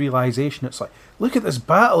comes to a realization. It's like, look at this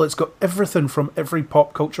battle. It's got everything from every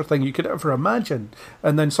pop culture thing you could ever imagine.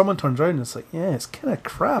 And then someone turns around and it's like, yeah, it's kind of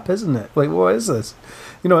crap, isn't it? Like, what is this?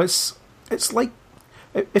 It's like,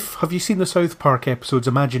 have you seen the South Park episodes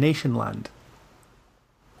Imagination Land?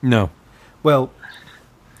 No. Well,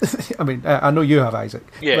 I mean, I know you have, Isaac.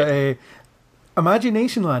 Yeah. But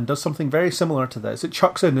Imagination Land does something very similar to this. It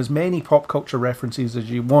chucks in as many pop culture references as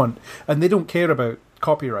you want, and they don't care about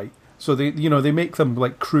copyright. So they make them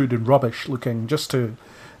like crude and rubbish looking just to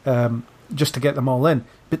get them all in.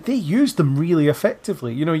 But they use them really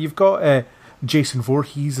effectively. You've got Jason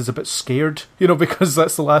Voorhees is a bit scared, because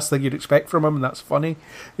that's the last thing you'd expect from him, and that's funny,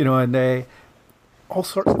 and all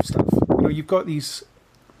sorts of stuff. You've got these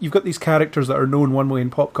characters that are known one way in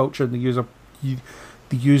pop culture, and they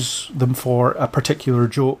use them for a particular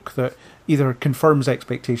joke that either confirms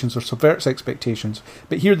expectations or subverts expectations.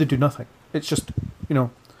 But here they do nothing. It's just,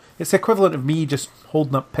 it's the equivalent of me just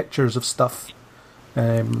holding up pictures of stuff.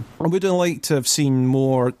 I would have liked to have seen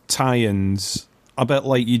more tie-ins, a bit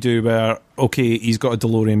like you do where, okay, he's got a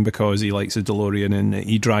DeLorean because he likes a DeLorean and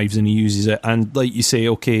he drives and he uses it. And like you say,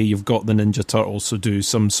 okay, you've got the Ninja Turtles, so do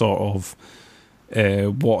some sort of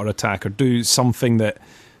water attack or do something that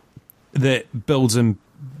builds in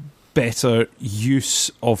better use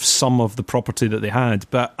of some of the property that they had.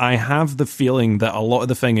 But I have the feeling that a lot of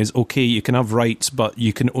the thing is, okay, you can have rights, but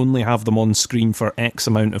you can only have them on screen for X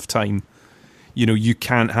amount of time. You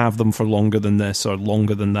can't have them for longer than this or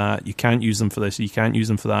longer than that. You can't use them for this, you can't use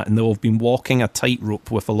them for that. And they'll have been walking a tightrope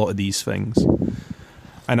with a lot of these things.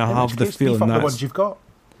 And I have the feeling beef up that's the ones you've got.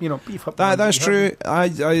 Beef up. That's true.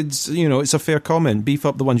 It's a fair comment. Beef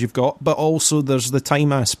up the ones you've got, but also there's the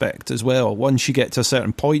time aspect as well. Once you get to a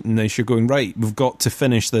certain point in this, you're going, right, we've got to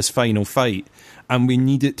finish this final fight, and we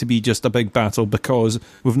need it to be just a big battle because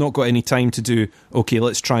we've not got any time to do, okay,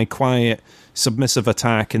 let's try quiet, submissive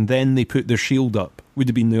attack, and then they put their shield up, would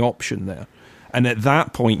have been the option there. And at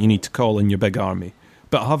that point, you need to call in your big army.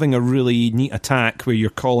 But having a really neat attack where you're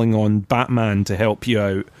calling on Batman to help you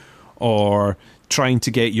out, or trying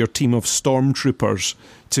to get your team of stormtroopers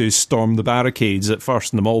to storm the barricades at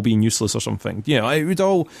first and them all being useless or something. It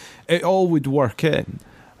all would work in.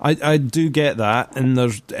 I do get that, and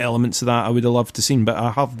there's elements of that I would have loved to seen, but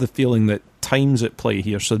I have the feeling that time's at play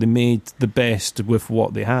here, so they made the best with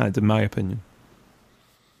what they had, in my opinion.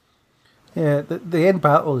 Yeah, the end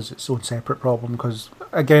battle is its own separate problem because,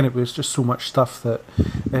 again, it was just so much stuff that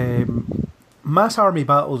mass army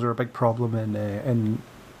battles are a big problem in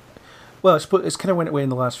well, it's kind of went away in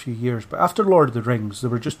the last few years, but after Lord of the Rings, they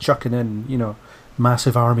were just chucking in,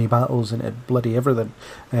 massive army battles into bloody everything.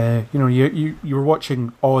 You were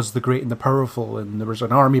watching Oz the Great and the Powerful, and there was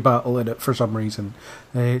an army battle in it for some reason.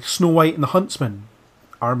 Snow White and the Huntsman,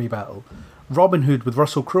 army battle. Robin Hood with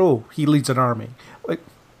Russell Crowe, he leads an army. Like,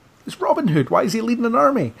 it's Robin Hood, why is he leading an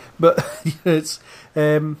army? But it's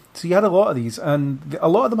so you had a lot of these, and a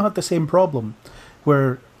lot of them had the same problem,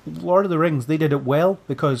 where Lord of the Rings, they did it well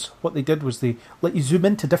because what they did was they let you zoom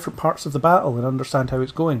into different parts of the battle and understand how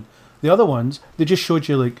it's going. The other ones, they just showed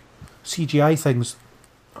you like CGI things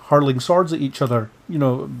hurling swords at each other,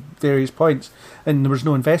 various points, and there was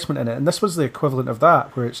no investment in it. And this was the equivalent of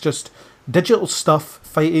that, where it's just digital stuff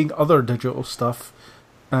fighting other digital stuff,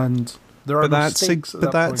 and there are no stakes at that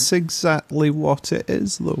point. But that's exactly what it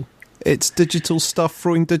is, though. It's digital stuff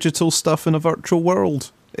throwing digital stuff in a virtual world.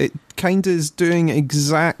 It kind of is doing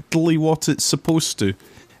exactly what it's supposed to.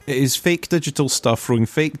 It is fake digital stuff throwing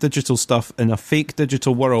fake digital stuff in a fake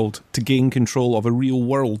digital world to gain control of a real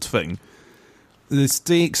world thing. The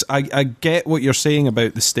stakes, I get what you're saying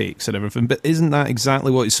about the stakes and everything, but isn't that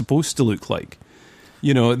exactly what it's supposed to look like?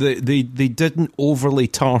 They didn't overly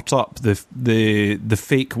tart up the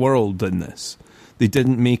fake world in this. They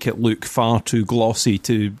didn't make it look far too glossy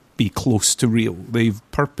to be close to real. They've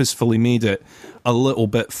purposefully made it a little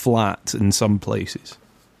bit flat in some places.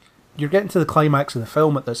 You're getting to the climax of the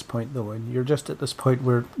film at this point, though, and you're just at this point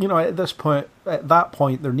where, at that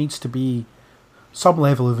point, there needs to be some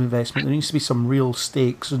level of investment. There needs to be some real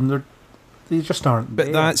stakes, and they just aren't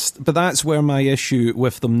there. But that's where my issue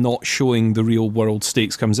with them not showing the real world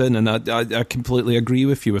stakes comes in, and I completely agree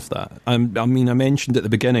with you with that. I mentioned at the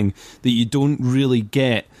beginning that you don't really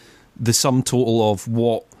get the sum total of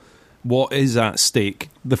what is at stake.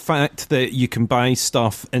 The fact that you can buy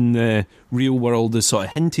stuff in the real world is sort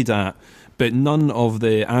of hinted at, but none of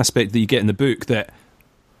the aspect that you get in the book that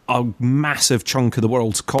a massive chunk of the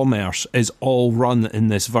world's commerce is all run in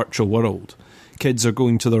this virtual world. Kids are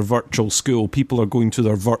going to their virtual school, people are going to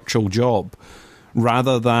their virtual job,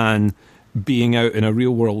 rather than being out in a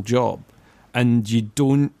real world job. And you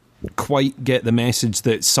don't quite get the message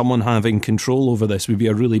that someone having control over this would be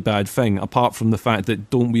a really bad thing, apart from the fact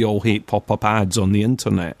that don't we all hate pop-up ads on the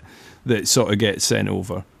internet that sort of get sent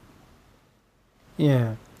over.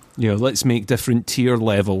 Yeah. let's make different tier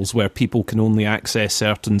levels where people can only access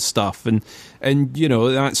certain stuff, and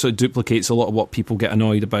that sort of duplicates a lot of what people get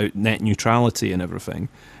annoyed about net neutrality and everything.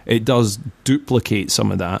 It does duplicate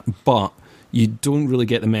some of that, but you don't really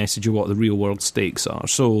get the message of what the real world stakes are.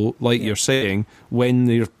 So, like you're saying, when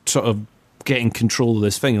they're sort of getting control of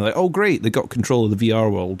this thing, you're like, oh great, they got control of the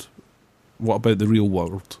VR world. What about the real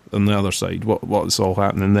world on the other side? What's all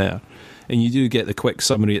happening there? And you do get the quick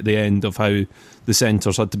summary at the end of how the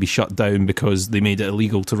centres had to be shut down because they made it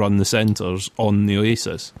illegal to run the centres on the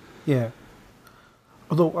Oasis. Yeah.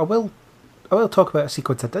 Although I will talk about a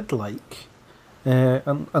sequence I did like,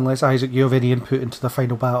 unless Isaac, you have any input into the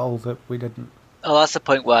final battle that we didn't. Oh, that's the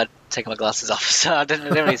point where I'd taken my glasses off, so I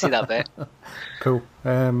didn't really see that bit. Cool.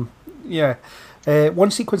 Yeah. One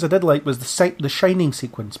sequence I did like was the Shining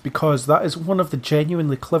sequence, because that is one of the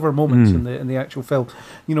genuinely clever moments in the actual film.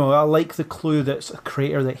 I like the clue that it's a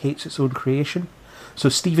creator that hates its own creation. So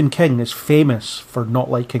Stephen King is famous for not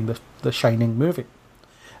liking the Shining movie,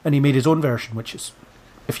 and he made his own version, which is,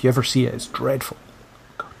 if you ever see it, it's dreadful,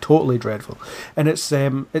 totally dreadful. And it's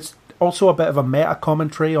also a bit of a meta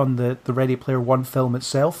commentary on the Ready Player One film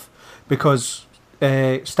itself, because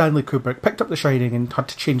Stanley Kubrick picked up The Shining and had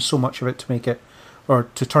to change so much of it to make it, or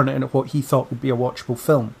to turn it into what he thought would be a watchable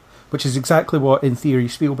film, which is exactly what, in theory,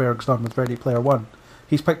 Spielberg's done with Ready Player One.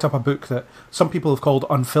 He's picked up a book that some people have called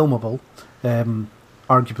unfilmable,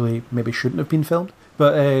 arguably maybe shouldn't have been filmed,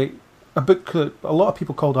 but a book that a lot of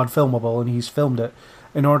people called unfilmable, and he's filmed it.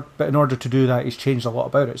 But in order to do that, he's changed a lot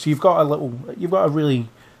about it. So you've got a really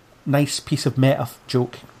nice piece of meta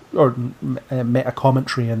joke or meta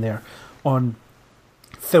commentary in there on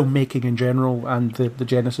filmmaking in general and the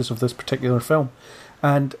genesis of this particular film.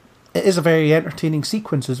 And it is a very entertaining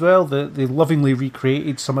sequence as well. They lovingly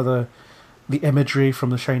recreated some of the imagery from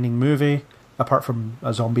the Shining movie, apart from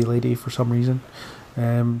a zombie lady for some reason.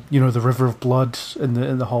 The river of blood in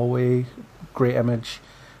the hallway, great image,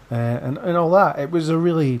 and all that. It was a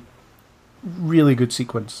really, really good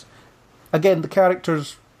sequence. Again, the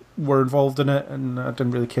characters were involved in it, and I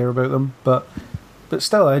didn't really care about them, but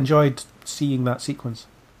still, I enjoyed seeing that sequence.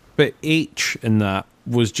 But H in that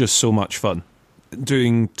was just so much fun.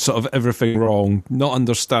 Doing sort of everything wrong, not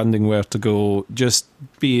understanding where to go, just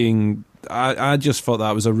being... I just thought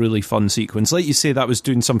that was a really fun sequence. Like you say, that was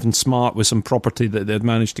doing something smart with some property that they'd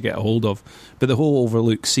managed to get a hold of. But the whole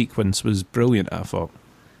Overlook sequence was brilliant, I thought.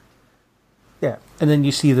 Yeah, and then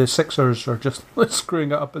you see the Sixers are just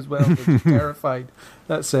screwing it up as well. They're just terrified.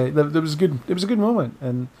 That's it. It was good. It was a good moment,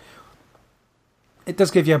 and it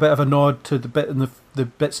does give you a bit of a nod to the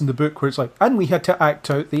bits in the book where it's like, and we had to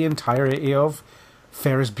act out the entirety of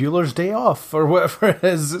Ferris Bueller's Day Off or whatever it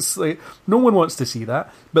is. It's like no one wants to see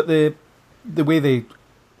that, but the way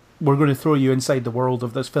we're going to throw you inside the world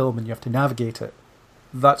of this film and you have to navigate it.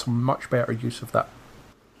 That's much better use of that.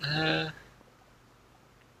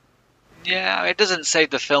 Yeah, it doesn't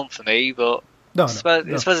save the film for me, but No. I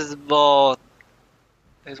suppose it's more.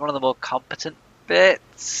 It's one of the more competent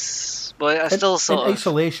bits, but I still sort in of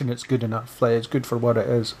isolation. It's good enough. Like, it's good for what it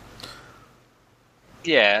is.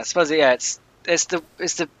 Yeah, I suppose it's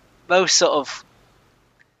the most sort of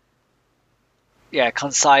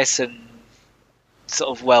concise and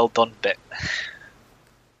sort of well done bit.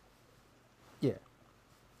 Yeah,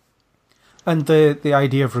 and the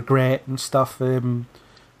idea of regret and stuff.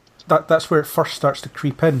 That's where it first starts to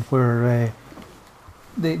creep in, where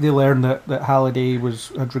they learn that Halliday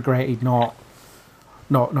had regretted not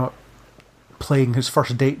playing his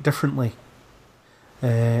first date differently,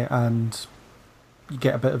 and you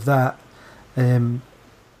get a bit of that.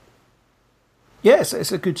 Yes,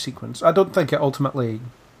 it's a good sequence. I don't think it ultimately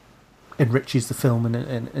enriches the film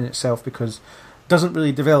in itself, because it doesn't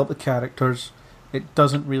really develop the characters. It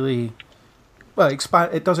doesn't really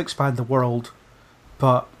expand. It does expand the world,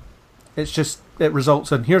 but it's just, it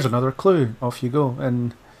results in, here's another clue, off you go.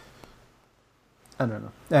 And I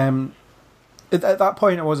don't know. At that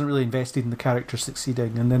point, I wasn't really invested in the character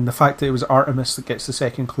succeeding, and then the fact that it was Artemis that gets the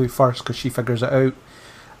second clue first because she figures it out,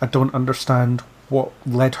 I don't understand what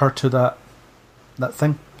led her to that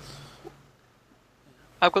thing.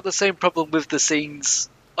 I've got the same problem with the scenes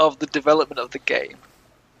of the development of the game,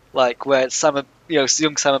 like where Simon, young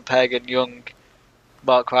Simon Pegg and young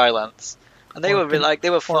Mark Rylance, and they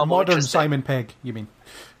were far more modern interesting. Simon Pegg, you mean?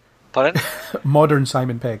 Pardon? Modern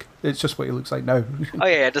Simon Pegg. It's just what he looks like now. Oh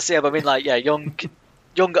yeah, but I mean,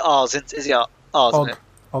 young Oz, is he Oz? Isn't it?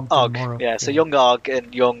 Og. Yeah, so young Og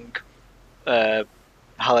and young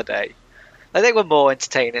Halliday. Like, they were more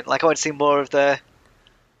entertaining. Like, I want to see more of the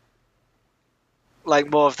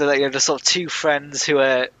sort of two friends who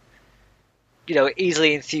are,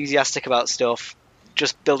 easily enthusiastic about stuff,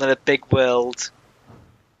 just building a big world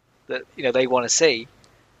that they want to see.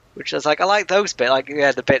 Which is like, I like those bits, like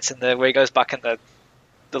the bits where he goes back in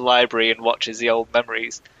the library and watches the old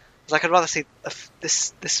memories. It's like I'd rather see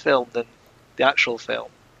this film than the actual film.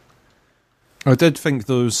 I did think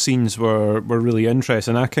those scenes were really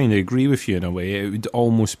interesting. I kind of agree with you in a way. It would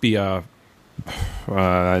almost be I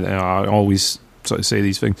always sort of say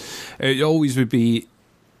these things. It always would be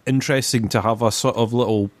interesting to have a sort of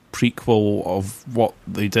little prequel of what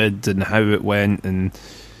they did and how it went, and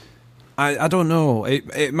I don't know.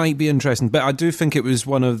 It might be interesting, but I do think it was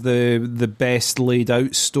one of the best laid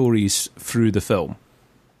out stories through the film.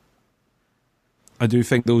 I do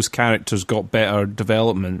think those characters got better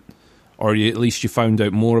development, or at least you found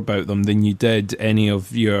out more about them than you did any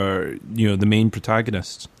of the main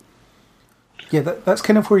protagonists. Yeah, that's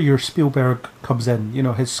kind of where your Spielberg comes in.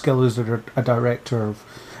 His skill as a director.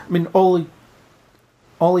 I mean, all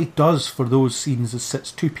he does for those scenes is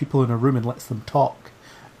sits two people in a room and lets them talk.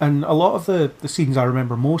 And a lot of the scenes I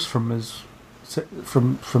remember most from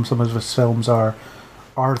some of his films are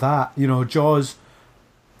that. Jaws.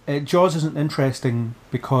 Jaws isn't interesting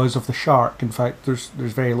because of the shark. In fact, there's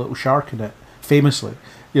very little shark in it. Famously,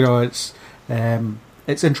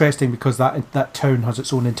 it's interesting because that town has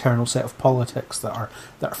its own internal set of politics that are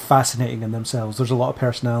fascinating in themselves. There's a lot of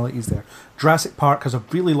personalities there. Jurassic Park has a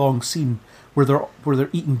really long scene where they're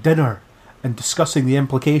eating dinner and discussing the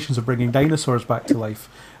implications of bringing dinosaurs back to life.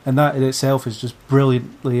 And that in itself is just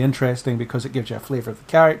brilliantly interesting because it gives you a flavour of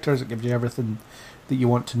the characters, it gives you everything that you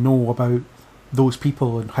want to know about those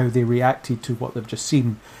people and how they reacted to what they've just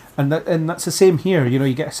seen. And that's the same here.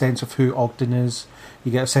 You get a sense of who Ogden is,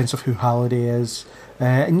 you get a sense of who Halliday is,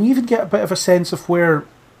 and you even get a bit of a sense of where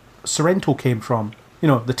Sorrento came from,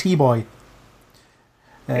 the T-boy.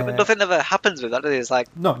 Yeah, but nothing ever happens with that, does it? It's like,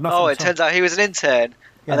 no, nothing. Oh, it turns out he was an intern,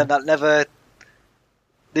 yeah. And then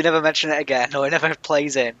they never mention it again, or it never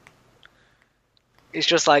plays in. It's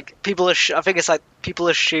just like I think it's like people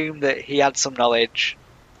assume that he had some knowledge,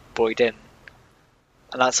 but he didn't,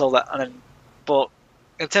 and that's all that. But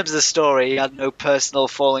in terms of the story, he had no personal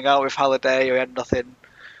falling out with Halliday, or he had nothing.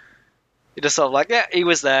 He just sort of like, yeah, he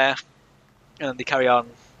was there, and they carry on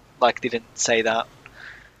like they didn't say that.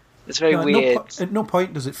 It's very weird. At no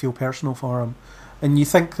point does it feel personal for him, and you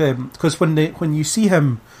think because when you see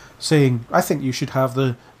him saying, I think you should have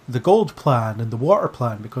the gold plan and the water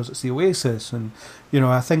plan because it's the Oasis, and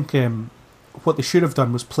I think what they should have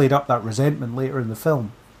done was played up that resentment later in the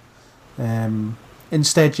film.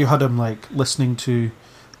 Instead, you had him like listening to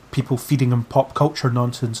people feeding him pop culture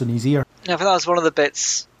nonsense in his ear. Yeah, I think that was one of the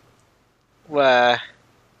bits where,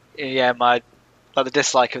 the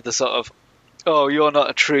dislike of the sort of, oh, you're not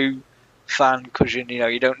a true fan because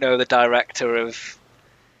you don't know the director of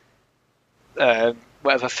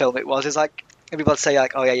whatever film it was. It's like everybody say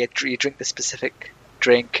like, oh yeah, you drink this specific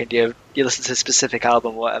drink and you listen to a specific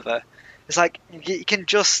album or whatever. It's like you can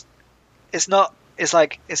just. It's not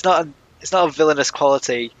a villainous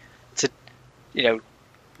quality to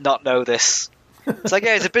not know this. It's like,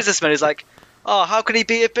 yeah, he's a businessman. He's like, oh, how can he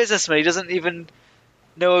be a businessman? He doesn't even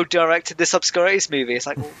know who directed this Obscurities movie. It's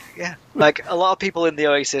like, well, yeah, like a lot of people in the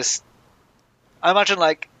Oasis. I imagine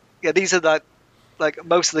these are like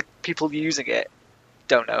most of the people using it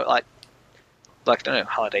don't know I don't know who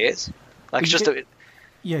Halliday is. Like it's just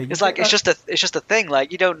it's just a thing.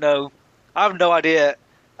 Like you don't know. I have no idea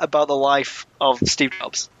about the life of Steve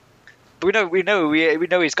Jobs, but we know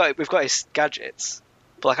we've got his gadgets.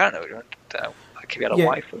 But like I don't know like if he had a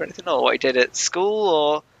wife or anything, or what he did at school,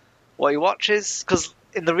 or what he watches. Because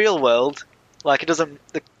in the real world, like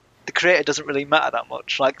the creator doesn't really matter that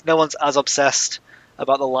much. Like no one's as obsessed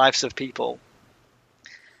about the lives of people.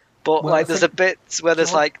 But there's a bit where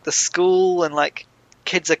there's like the school and like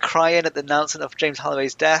kids are crying at the announcement of James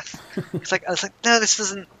Halliday's death. It's like no, this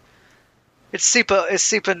doesn't. It's super.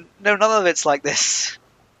 No, none of it's like this.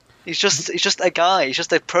 He's just a guy. He's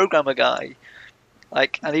just a programmer guy.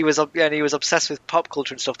 Like, and he was obsessed with pop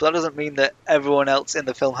culture and stuff. But that doesn't mean that everyone else in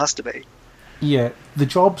the film has to be. Yeah, the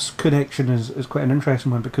Jobs connection is quite an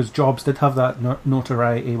interesting one because Jobs did have that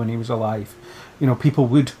notoriety when he was alive. People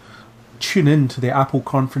would tune in to the Apple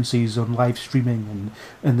conferences on live streaming,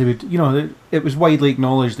 and they would, it was widely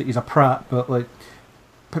acknowledged that he's a prat, but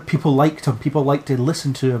people liked him. People liked to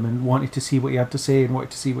listen to him and wanted to see what he had to say and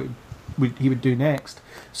wanted to see what he would do next.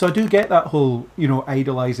 So I do get that whole,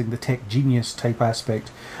 idolising the tech genius type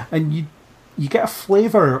aspect, and you get a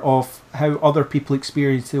flavour of how other people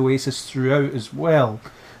experience the Oasis throughout as well.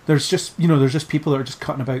 There's just people that are just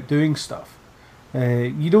cutting about doing stuff.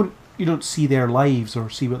 You don't see their lives or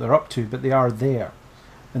see what they're up to, but they are there,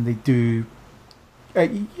 and they do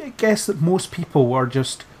I guess that most people are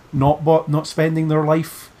just not spending their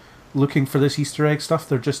life looking for this Easter egg stuff.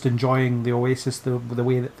 They're just enjoying the Oasis the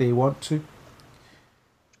way that they want to.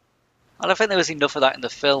 I don't think there was enough of that in the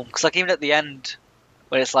film, because like even at the end,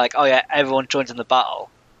 when it's like, oh yeah, everyone joins in the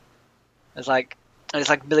battle, it's like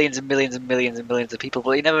millions and millions and millions and millions of people,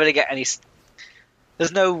 but you never really get any.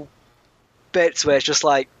 There's no bits where it's just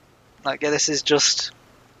like yeah, this is just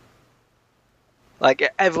like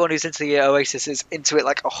everyone who's into the Oasis is into it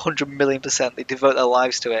like 100,000,000%. They devote their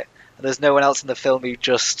lives to it, and there's no one else in the film who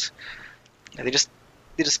just they just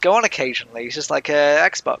go on occasionally. It's just like a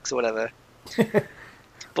Xbox or whatever.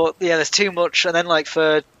 But yeah, there's too much, and then like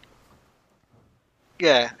for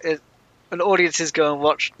when audiences go and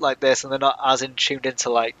watch like this, and they're not as in tuned into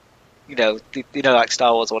like like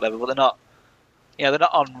Star Wars or whatever, but they're not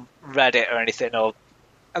on Reddit or anything, and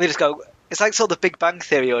they just go. It's like sort of the Big Bang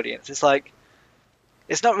Theory audience. It's like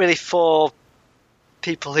it's not really for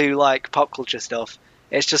people who like pop culture stuff.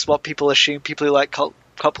 It's just what people assume people who like pop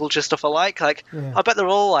culture stuff are like. Like I bet they're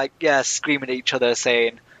all like screaming at each other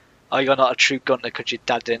saying, "Oh, you're not a true gunner because your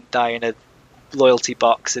dad didn't die in a loyalty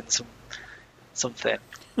box in something."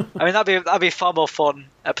 I mean, that'd be a far more fun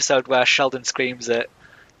episode where Sheldon screams at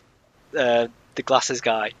the glasses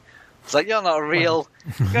guy. It's like you're not a real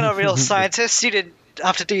scientist. You didn't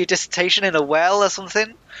have to do your dissertation in a well or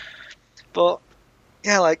something. But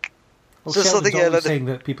yeah, like well, so Sheldon's something always saying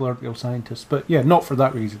that people aren't real scientists, but yeah, not for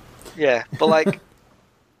that reason. Yeah, but like.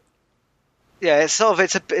 Yeah, it's sort of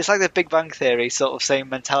it's like the Big Bang Theory sort of same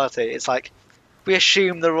mentality. It's like we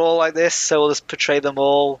assume they're all like this, so we'll just portray them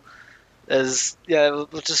all as we'll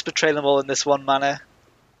just portray them all in this one manner.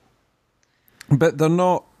 But they're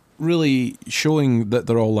not really showing that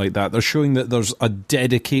they're all like that. They're showing that there's a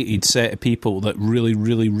dedicated set of people that really,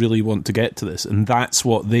 really, really want to get to this, and that's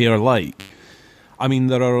what they are like. I mean,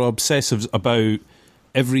 there are obsessives about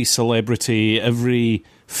every celebrity, every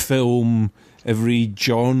film, every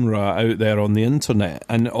genre out there on the internet,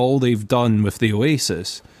 and all they've done with the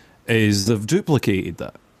Oasis is they've duplicated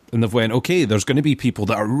that, and they've went, okay, there's going to be people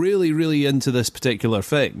that are really, really into this particular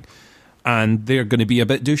thing, and they're going to be a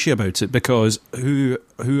bit douchey about it, because who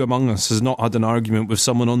among us has not had an argument with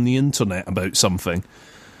someone on the internet about something?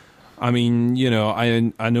 I mean,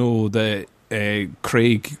 I know that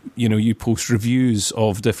Craig, you post reviews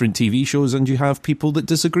of different TV shows, and you have people that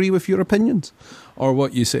disagree with your opinions or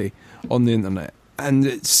what you say on the internet, and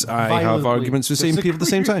I have arguments with the same people at the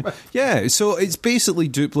same time. Yeah, so it's basically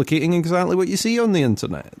duplicating exactly what you see on the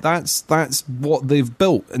internet. That's what they've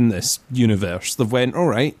built in this universe. They've went, all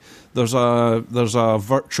right, there's a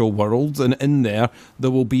virtual world, and in there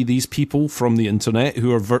will be these people from the internet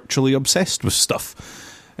who are virtually obsessed with stuff.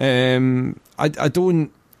 I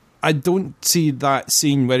don't see that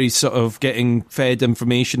scene where he's sort of getting fed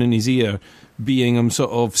information in his ear being him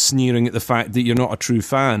sort of sneering at the fact that you're not a true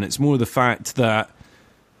fan. It's more the fact that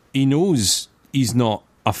he knows he's not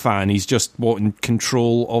a fan. He's just wanting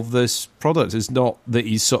control of this product. It's not that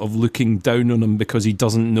he's sort of looking down on him because he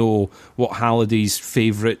doesn't know what Halliday's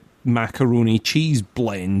favourite macaroni cheese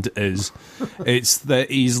blend is. It's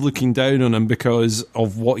that he's looking down on him because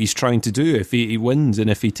of what he's trying to do if he wins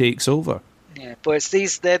and if he takes over. Yeah, but it's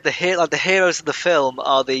the heroes of the film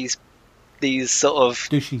are these sort of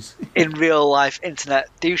douches in real life internet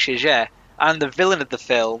douches, yeah. And the villain of the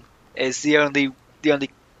film is the only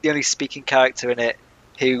speaking character in it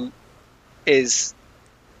who is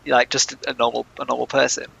like just a normal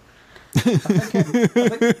person.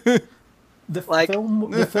 The film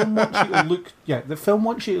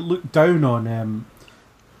wants you to look down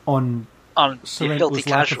on filthy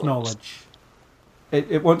lack of knowledge.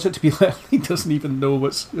 It wants it to be like he doesn't even know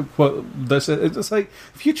what this is. It's like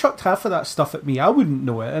if you chucked half of that stuff at me, I wouldn't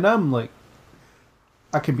know it, and I'm like,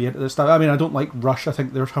 I can be into this stuff. I mean, I don't like Rush. I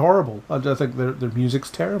think they're horrible. I think their music's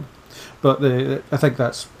terrible. But I think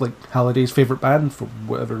that's like Halliday's favourite band for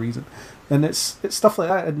whatever reason, and it's stuff like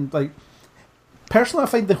that. And like personally, I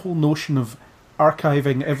find the whole notion of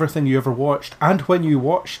archiving everything you ever watched and when you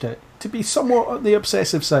watched it to be somewhat on the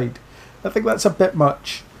obsessive side. I think that's a bit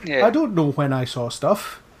much. Yeah. I don't know when I saw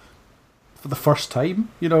stuff for the first time,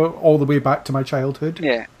 all the way back to my childhood.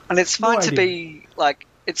 Yeah, and it's fine to be like,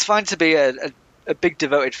 it's fine to be a big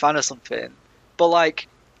devoted fan of something, but like,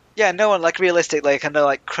 yeah, no one, like, realistic, like, I know,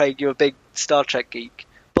 like, Craig, you're a big Star Trek geek,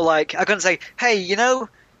 but like, I couldn't say, hey,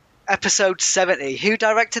 episode 70, who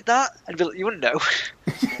directed that? And you wouldn't know.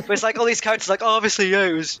 But it's like all these characters, like, oh, obviously, yeah,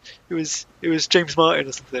 it was James Martin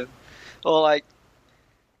or something, or like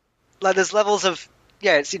there's levels of.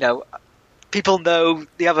 Yeah, it's, people know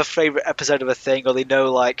they have a favourite episode of a thing, or they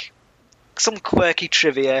know, like, some quirky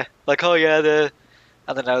trivia. Like, oh, yeah, the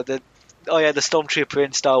oh yeah, the stormtrooper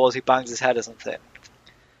in Star Wars who bangs his head or something.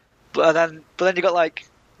 But then you got like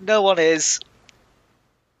no one is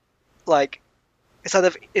like it's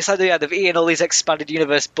like they've eaten all these expanded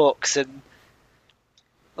universe books and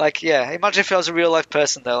like imagine if I was a real life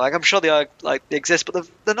person though. Like I'm sure they are like they exist, but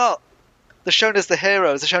they're not. They're shown as the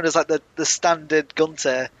heroes. They're shown as like the standard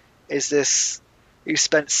Gunter is this who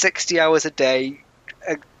spent 60 hours a day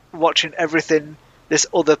watching everything this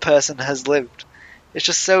other person has lived. It's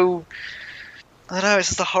just so I don't know. It's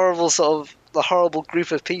just a horrible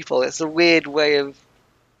group of people. It's a weird way of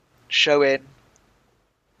showing,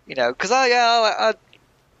 because I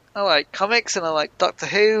like comics and I like Doctor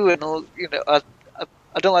Who and all, I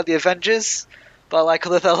don't like the Avengers, but I like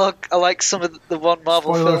I like some of the one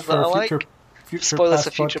Marvel film that I like. Spoilers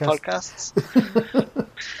for future podcasts.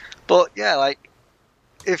 But yeah, like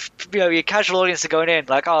if your casual audience are going in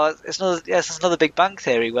like, oh, it's another Big Bang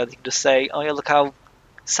Theory where they can just say, oh yeah, look how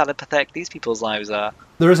sad and pathetic these people's lives are.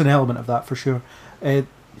 There is an element of that for sure. The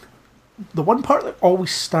one part that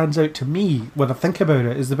always stands out to me when I think about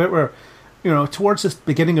it is the bit where, towards the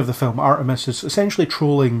beginning of the film, Artemis is essentially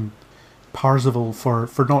trolling Parzival for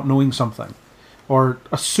not knowing something, or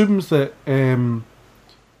assumes that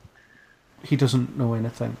he doesn't know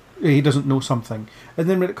anything. He doesn't know something. And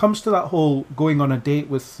then when it comes to that whole going on a date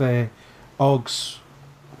with Ogg's,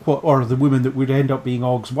 or the woman that would end up being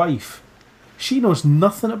Ogg's wife, she knows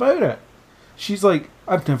nothing about it. She's like,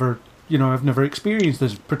 I've never experienced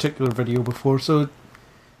this particular video before, so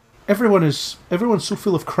everyone's so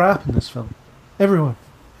full of crap in this film. Everyone.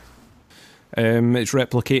 It's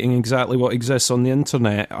replicating exactly what exists on the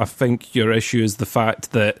internet. I think your issue is the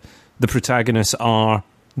fact that the protagonists are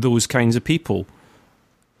those kinds of people.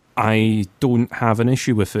 I don't have an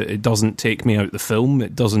issue with it. It doesn't take me out the film.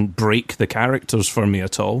 It doesn't break the characters for me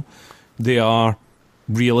at all. They are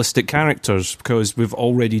realistic characters because we've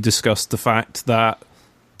already discussed the fact that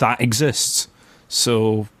exists.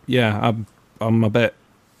 So yeah, I'm a bit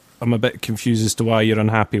confused as to why you're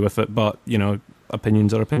unhappy with it, but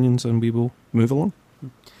opinions are opinions, and we will move along.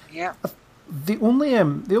 Yeah. The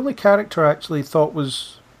only character I actually thought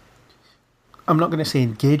was, I'm not going to say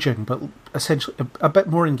engaging, but essentially a bit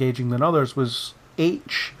more engaging than others was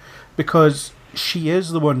H, because she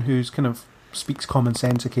is the one who's kind of speaks common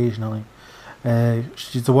sense occasionally.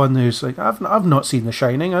 She's the one who's like, I've not seen The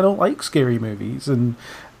Shining. I don't like scary movies, and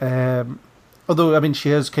although I mean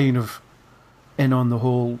she is kind of in on the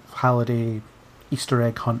whole Halliday Easter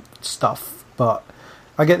egg hunt stuff, but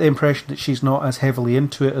I get the impression that she's not as heavily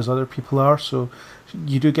into it as other people are. So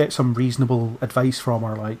you do get some reasonable advice from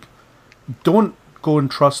her, like, don't go and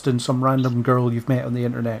trust in some random girl you've met on the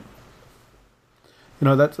internet.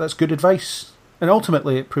 That's good advice, and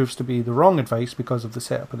ultimately it proves to be the wrong advice because of the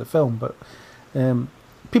setup of the film. But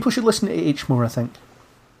people should listen to H more, I think.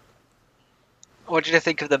 What did you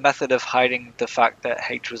think of the method of hiding the fact that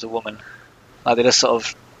H was a woman? Like they just sort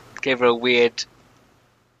of gave her a weird,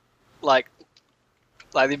 like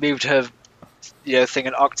they moved her, thing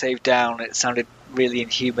an octave down. It sounded really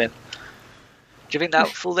inhuman. Do you think that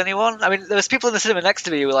fooled anyone? I mean, there was people in the cinema next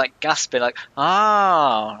to me who were like gasping, like, "Oh!"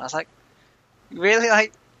 I was like, "Really?"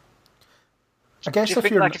 Like, I guess do you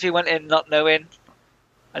think like if you went in not knowing,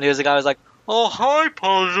 and there was a guy who was like, "Oh, hi,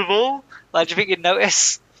 Parzival," like, do you think you'd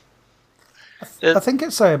notice? I think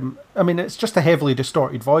it's it's just a heavily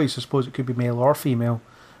distorted voice. I suppose it could be male or female.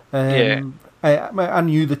 Yeah. I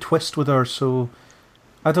knew the twist with her, so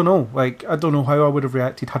I don't know. Like, I don't know how I would have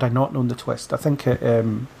reacted had I not known the twist. I think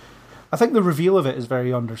the reveal of it is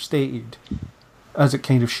very understated, as it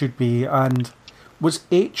kind of should be. And was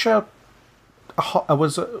H a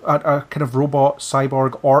kind of robot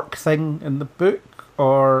cyborg orc thing in the book,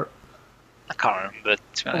 or I can't remember.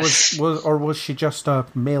 To be honest. was she just a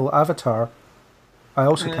male avatar? I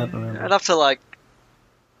also can't remember. I'd have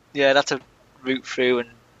to root through and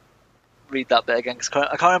read that bit again, because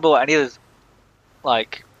I can't remember what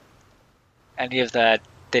any of their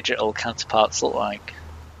digital counterparts look like.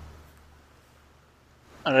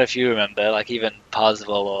 I don't know if you remember, like even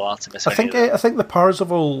Parzival or Artemis. I think the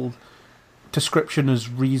Parzival description is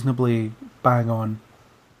reasonably bang on,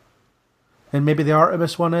 and maybe the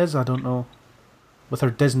Artemis one is. I don't know. With her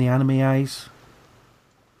Disney anime eyes,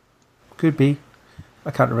 could be. I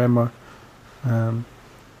can't remember.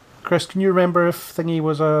 Chris, can you remember if Thingy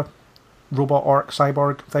was a robot orc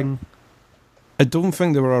cyborg thing? I don't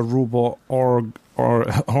think they were a robot or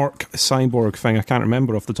orc cyborg thing. I can't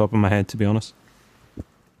remember off the top of my head, to be honest.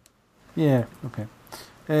 Yeah, okay.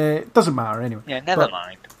 It doesn't matter anyway. Yeah, never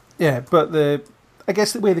mind. Yeah, but I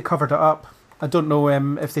guess the way they covered it up, I don't know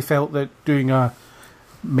if they felt that doing a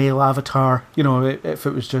male avatar, if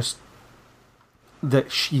it was just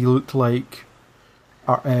that she looked like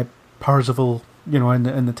Parzival,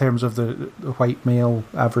 in the terms of the white male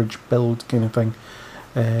average build kind of thing,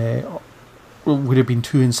 would have been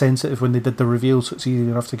too insensitive when they did the reveal, so it's easy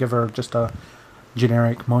enough to give her just a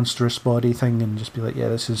generic monstrous body thing and just be like, yeah,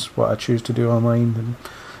 this is what I choose to do online.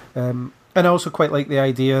 And I also quite like the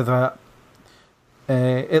idea that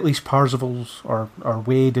at least Parzival's or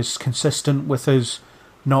Wade is consistent with his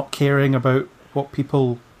not caring about what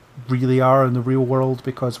people really are in the real world,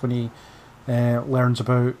 because when he learns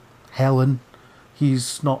about Helen,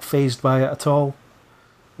 he's not fazed by it at all.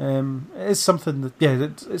 It's something that,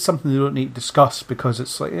 it's something they don't need to discuss, because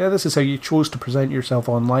it's like, yeah, this is how you chose to present yourself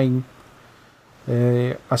online.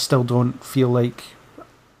 I still don't feel like,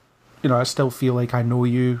 I still feel like I know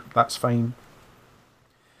you. That's fine.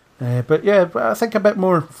 But I think a bit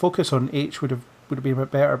more focus on H would have been a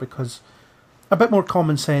bit better, because a bit more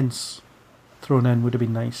common sense thrown in would have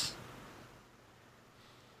been nice.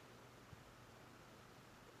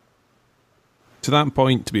 To that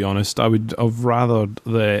point, to be honest, I would have rather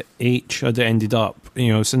the H had ended up,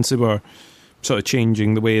 since they were sort of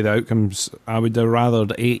changing the way the outcomes, I would have rather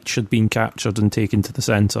the H had been captured and taken to the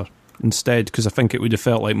centre instead, because I think it would have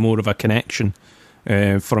felt like more of a connection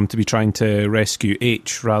for him to be trying to rescue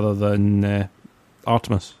H rather than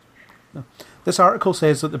Artemis. This article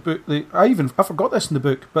says that the book, I forgot this in the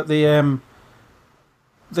book, but the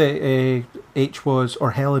H was,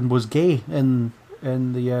 or Helen was gay in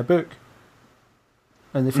the book.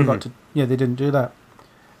 And they forgot to. Yeah, they didn't do that.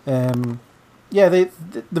 The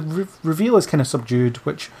reveal is kind of subdued,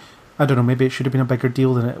 which I don't know. Maybe it should have been a bigger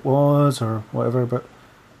deal than it was, or whatever. But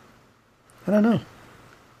I don't know.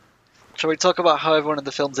 Shall we talk about how everyone in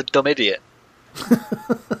the film's a dumb idiot?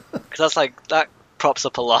 Because that props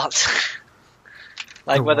up a lot.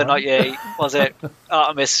 Whether or not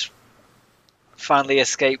Artemis finally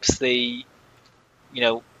escapes the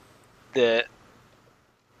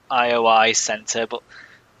IOI center, but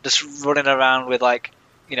just running around with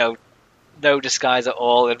no disguise at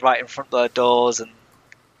all, and right in front of their doors, and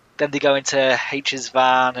then they go into H's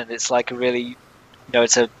van, and it's like a really,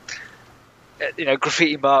 it's a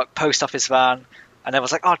graffiti mark post office van, and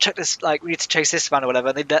everyone's like, oh, check this, we need to chase this van or whatever,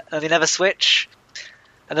 and they never switch,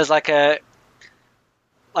 and there's they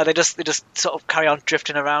just sort of carry on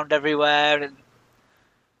drifting around everywhere, and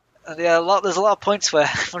there's a lot of points where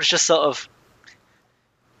everyone's just sort of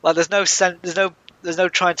there's no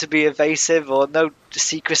trying to be evasive or no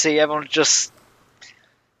secrecy. Everyone's just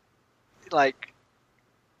not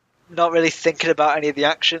really thinking about any of the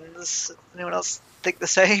actions. Anyone else think the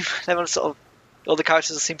same? Everyone's all the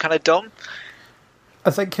characters seem kind of dumb. I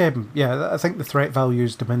think I think the threat value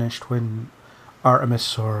is diminished when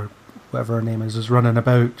Artemis, or whatever her name is running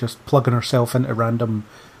about just plugging herself into random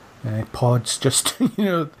pods, just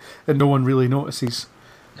and no one really notices.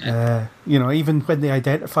 Even when they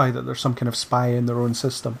identify that there's some kind of spy in their own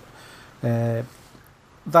system,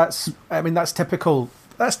 that's typical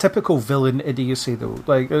villain idiocy, though.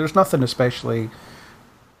 There's nothing especially.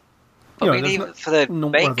 Even for the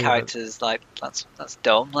main characters, that's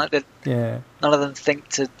dumb. None of them think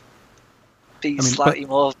to be slightly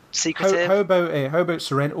more secretive. How about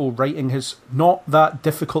Sorrento writing his not that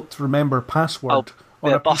difficult to remember password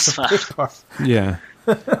on a piece of paper? Yeah.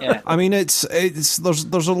 Yeah. It's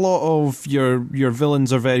there's a lot of your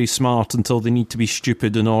villains are very smart until they need to be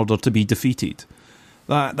stupid in order to be defeated.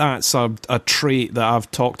 That's a trait that I've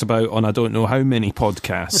talked about on I don't know how many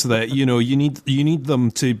podcasts. That you need them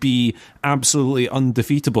to be absolutely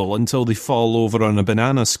undefeatable until they fall over on a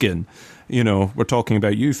banana skin. We're talking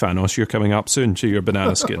about you, Thanos. You're coming up soon to your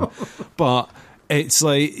banana skin, but. It's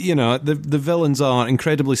the villains are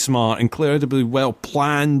incredibly smart, incredibly well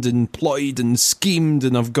planned and plotted and schemed,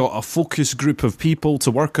 and they've got a focus group of people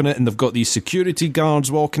to work on it, and they've got these security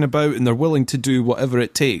guards walking about, and they're willing to do whatever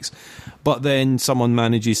it takes. But then someone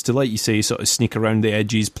manages to, like you say, sort of sneak around the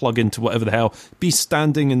edges, plug into whatever the hell, be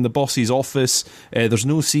standing in the boss's office. There's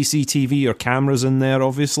no CCTV or cameras in there,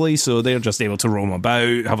 obviously, so they're just able to roam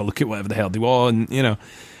about, have a look at whatever the hell they want,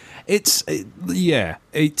 It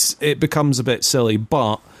becomes a bit silly,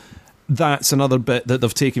 but that's another bit that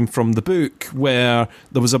they've taken from the book, where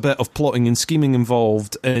there was a bit of plotting and scheming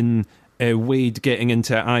involved in Wade getting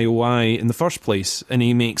into IOI in the first place, and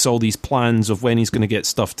he makes all these plans of when he's going to get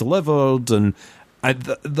stuff delivered, and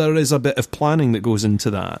there is a bit of planning that goes into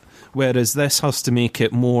that, whereas this has to make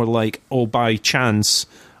it more like, oh, by chance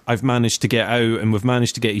I've managed to get out, and we've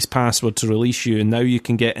managed to get his password to release you, and now you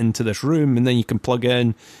can get into this room, and then you can plug in,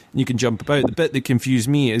 and you can jump about. The bit that confused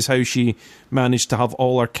me is how she managed to have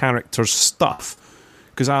all her character's stuff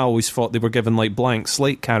Because I always thought they were given like blank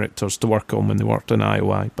slate characters to work on when they worked on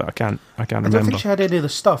IOI, but I can't I remember. don't think she had any of the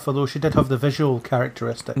stuff, although she did have the visual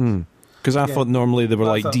characteristics. Because I thought normally they were I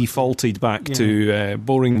like thought- defaulted back to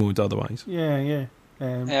boring mode otherwise. Yeah. Yeah, I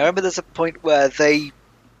remember there's a point where they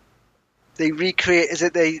recreate.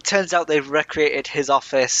 It turns out they've recreated his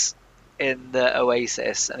office in the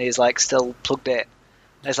Oasis, and he's like still plugged in. And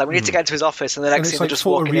it's like we need to get into his office, and the And next it's thing they're like just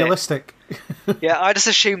walking in. photorealistic. Yeah, I just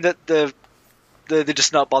assumed that they're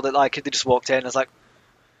just not bothered. Like they just walked in. It's like,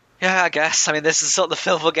 yeah, I guess. I mean, this is sort of the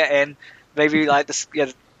film we'll get in. Maybe like this.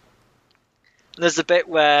 Yeah, there's a bit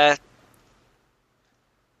where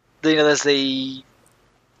there's the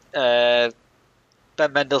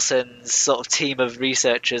Ben Mendelsohn's sort of team of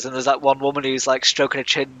researchers, and there's that one woman who's like stroking her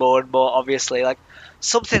chin more and more obviously, like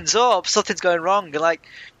something's up, something's going wrong, and like,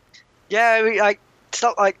 yeah, it's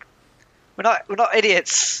not like we're not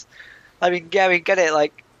idiots. I mean, yeah, we get it.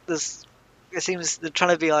 Like, it seems they're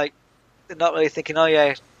trying to be like, they're not really thinking, oh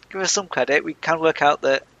yeah, give us some credit. We can work out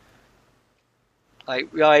that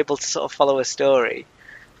like we are able to sort of follow a story.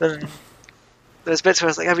 Then there's bits where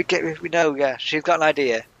it's like, yeah, we know, yeah, she's got an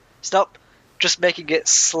idea. Stop just making it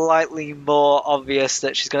slightly more obvious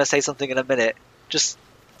that she's going to say something in a minute. Just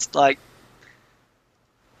it's like,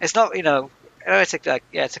 it's not, it's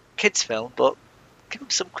a kids' film, but give them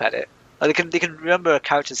some credit. Like they can remember a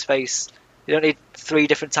character's face. You don't need 3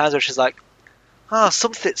 different times where she's like,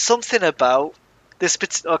 something about this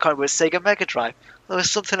bit. I can't remember. It's Sega Mega Drive. There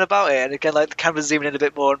was something about it, and again, like the camera's zooming in a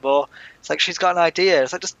bit more and more. It's like she's got an idea.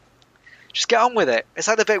 It's like just get on with it. It's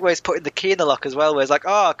like the bit where he's putting the key in the lock as well, where it's like,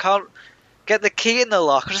 I can't get the key in the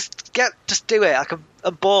lock. Just do it.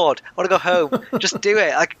 I'm bored. I want to go home. Just do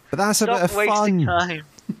it. Like, But that's a bit of wasting fun. time.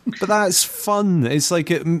 But that's fun. It's like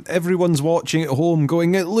everyone's watching at home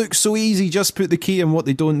going, it looks so easy, just put the key in. What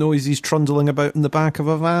they don't know is he's trundling about in the back of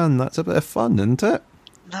a van. That's a bit of fun, isn't it?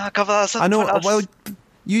 No, God, that's I know. Well,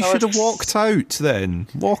 you I should have was- walked out then.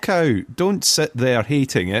 Walk out. Don't sit there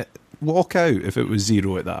hating it. Walk out if it was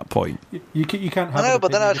 0 at that point. You can't have. I know, an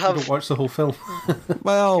but then opinion I'd if you have- don't watch the whole film.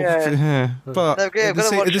 Well, Yeah. but No, yeah, at the,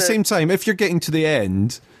 gotta watch at the it. same time, if you're getting to the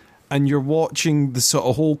end and you're watching the sort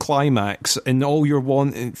of whole climax and all you're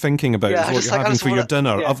thinking about Yeah, is I what just you're like- I having just for your wanna-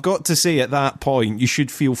 dinner, yeah. I've got to say at that point you should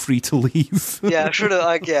feel free to leave. Yeah, I should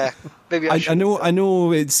have. Yeah, maybe I should. I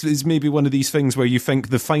know it's maybe one of these things where you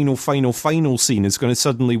think the final scene is going to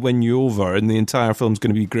suddenly win you over and the entire film's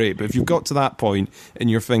going to be great. But if you've got to that point and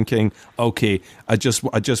you're thinking, okay, I just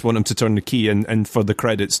want him to turn the key and for the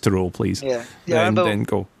credits to roll, please. Yeah. Yeah, I remember- then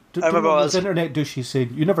go. Don't remember let I those was- internet douches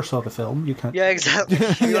saying you never saw the film. You can't. Yeah, exactly.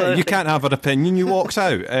 Yeah, you can't have an opinion. You walked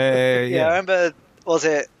out. Yeah, I remember.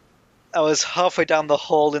 I was halfway down the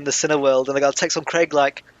hall in the Cineworld, and I got a text from Craig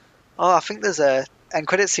like, "Oh, I think there's a end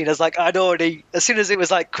credit scene." I was like, I'd already. As soon as it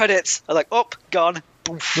was like credits, I was like, "Oh, gone."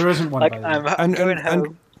 Boof. There isn't one. Like by the way. I'm going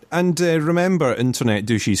home. And remember, internet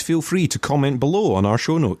douches, feel free to comment below on our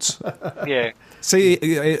show notes. Yeah.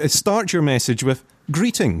 Say, start your message with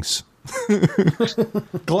greetings.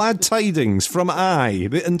 Glad tidings from I,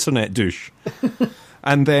 the internet douche.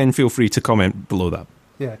 And then feel free to comment below that.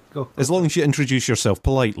 Yeah, go. As long as you introduce yourself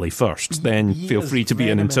politely first, then Be feel as free to be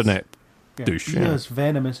an venomous. internet Yeah, douche. be Yeah. as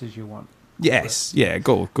venomous as you want. Yes, yeah,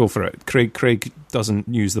 go for it. Craig doesn't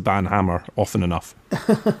use the ban hammer often enough.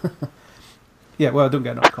 Yeah, well, I don't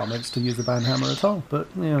get enough comments to use the ban hammer at all. But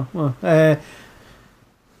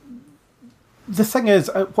the thing is,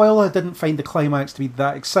 while I didn't find the climax to be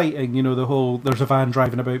that exciting, the whole there's a van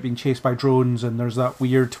driving about being chased by drones, and there's that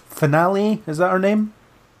weird finale. Is that her name?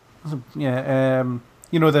 Yeah,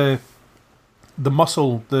 the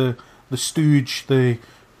muscle, the stooge, the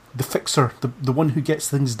fixer, the one who gets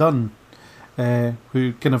things done,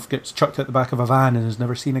 who kind of gets chucked at the back of a van and is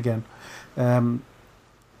never seen again.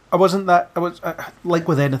 I wasn't like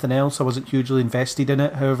with anything else, I wasn't hugely invested in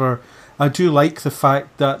it. However, I do like the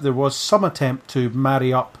fact that there was some attempt to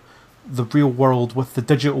marry up the real world with the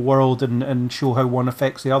digital world and show how one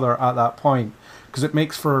affects the other at that point, because it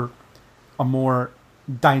makes for a more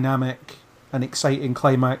dynamic and exciting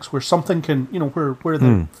climax where something can, where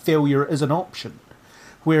the failure is an option.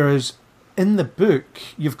 Whereas in the book,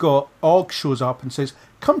 you've got Og shows up and says,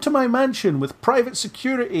 "Come to my mansion with private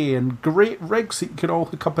security and great rigs that you can all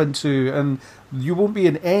hook up into, and you won't be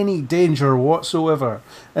in any danger whatsoever."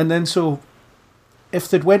 And then so, if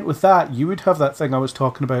they'd went with that, you would have that thing I was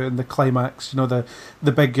talking about in the climax.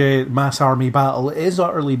 The big mass army battle is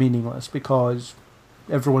utterly meaningless because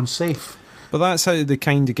everyone's safe. But that's how they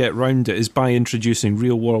kind of get round it, is by introducing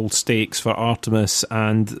real-world stakes for Artemis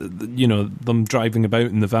and, them driving about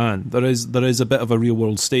in the van. There is a bit of a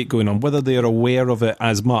real-world stake going on, whether they're aware of it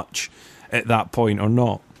as much at that point or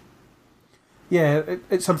not. Yeah,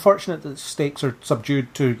 it's unfortunate that the stakes are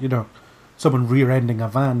subdued to, someone rear-ending a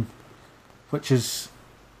van, which is,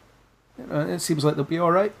 it seems like they'll be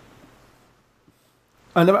all right.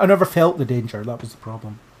 I never felt the danger. That was the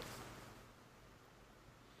problem.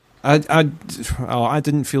 I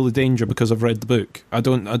didn't feel the danger because I've read the book. I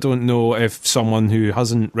don't know if someone who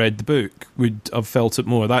hasn't read the book would have felt it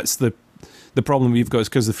more. That's the problem we've got, is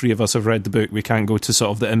because the three of us have read the book. We can't go to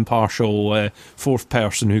sort of the impartial fourth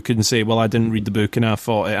person who can say, well, I didn't read the book and I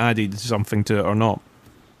thought it added something to it or not.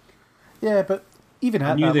 Yeah, but even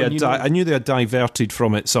I knew they had diverted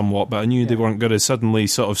from it somewhat, but I knew they weren't going to suddenly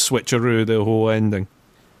sort of switcheroo the whole ending.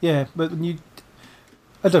 Yeah, but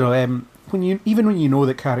I don't know, when you know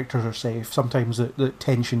that characters are safe, sometimes the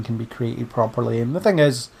tension can be created properly. And the thing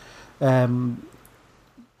is, in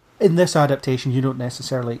this adaptation, you don't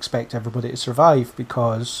necessarily expect everybody to survive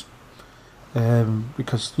because they've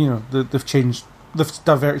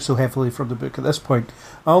diverted so heavily from the book at this point.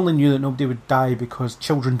 I only knew that nobody would die because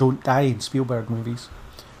children don't die in Spielberg movies.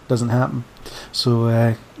 It doesn't happen.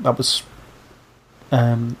 So that was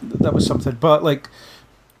something. But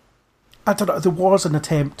I don't know. There was an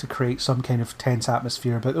attempt to create some kind of tense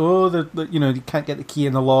atmosphere, but you can't get the key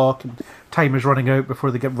in the lock, and time is running out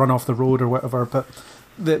before they get run off the road or whatever. But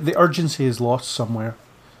the urgency is lost somewhere,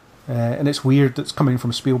 and it's weird that's coming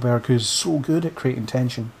from Spielberg, who's so good at creating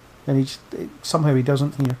tension, and somehow he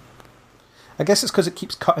doesn't here. I guess it's because it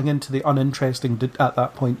keeps cutting into the uninteresting at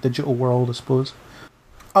that point digital world, I suppose.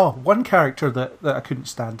 Oh, one character that I couldn't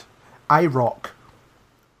stand, iRock.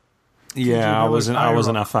 Yeah, I wasn't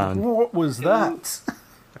a fan. What was that?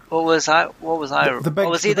 What was I?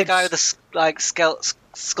 Was he the guy with the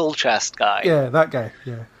skull chest guy? Yeah, that guy.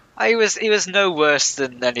 Yeah. He was no worse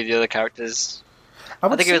than any of the other characters. I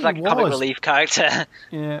think he was like a comic relief character.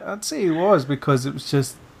 Yeah, I'd say he was, because it was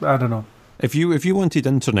just, I don't know. If you wanted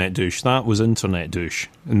Internet Douche, that was Internet Douche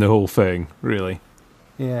in the whole thing, really.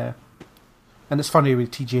 Yeah. And it's funny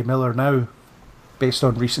with TJ Miller now, based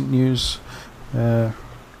on recent news. I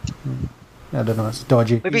don't know, it's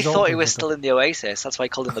dodgy. Maybe he thought he was still in the Oasis, that's why he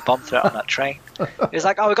called him the bomb threat on that train. He was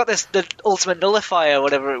like, we got the ultimate nullifier,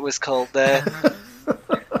 whatever it was called, that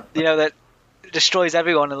destroys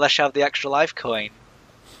everyone unless you have the extra life coin.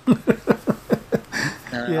 I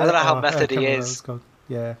don't know how method he is.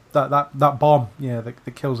 Yeah, that bomb,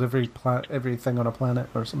 that kills everything on a planet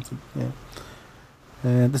or something. Yeah.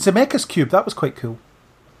 The Zemeckis Cube, that was quite cool,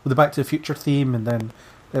 with the Back to the Future theme, and then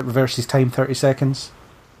it reverses time 30 seconds.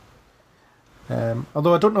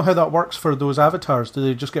 Although I don't know how that works for those avatars. Do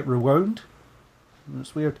they just get rewound?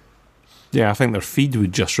 It's weird. Yeah, I think their feed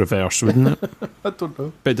would just reverse, wouldn't it? I don't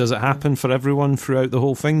know. But does it happen for everyone throughout the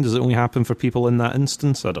whole thing? Does it only happen for people in that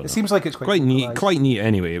instance? I don't know. It seems like it's quite neat. Quite neat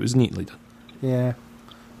anyway. It was neatly done. Yeah.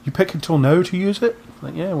 You pick until now to use it?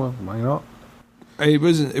 Yeah, well, why not? It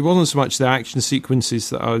wasn't so much the action sequences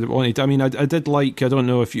that I wanted. I mean, I did like, I don't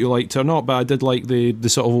know if you liked it or not, but I did like the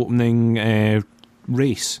sort of opening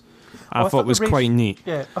race. I thought it was quite neat.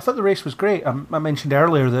 Yeah, I thought the race was great. I mentioned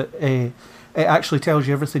earlier that it actually tells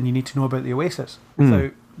you everything you need to know about the Oasis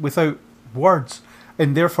without words,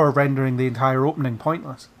 and therefore rendering the entire opening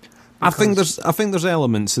pointless. I think there's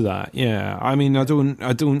elements of that. Yeah, I mean, I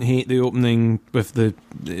don't hate the opening with the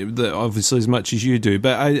obviously as much as you do,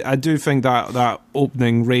 but I do think that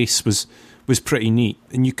opening race was pretty neat,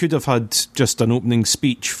 and you could have had just an opening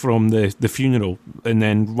speech from the funeral and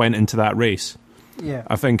then went into that race. Yeah,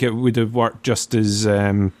 I think it would have worked just as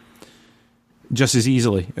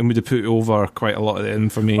easily, and would have put over quite a lot of the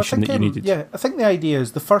information that you needed. Yeah, I think the idea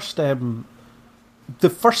is the first scene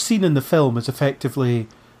in the film is effectively,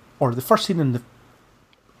 or a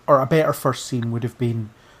better first scene would have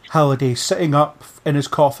been Halliday sitting up in his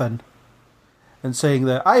coffin and saying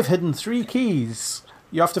that I've hidden 3 keys.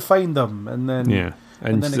 You have to find them, and then the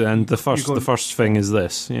first thing is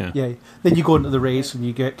this. Yeah. Then you go into the race and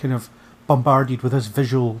you get kind of bombarded with this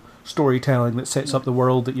visual storytelling that sets up the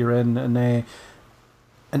world that you're in, and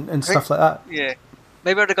stuff like that. Yeah,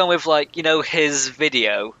 maybe I'd have gone with his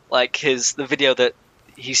video, the video that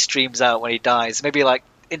he streams out when he dies. Maybe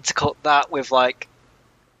intercut that with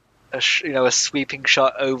a sweeping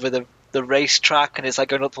shot over the racetrack, and it's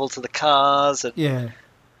going up all to the cars, and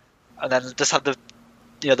then just have the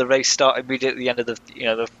race start immediately at the end of the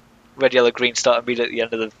red, yellow, green start immediately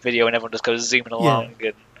at the end of the video, and everyone just goes zooming along.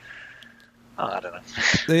 And I don't know.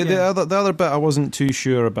 The other bit I wasn't too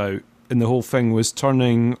sure about in the whole thing was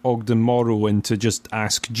turning Ogden Morrow into just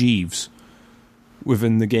Ask Jeeves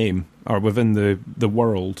within the game or within the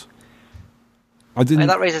world.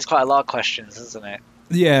 That raises quite a lot of questions, doesn't it?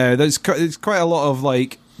 Yeah, it's quite a lot of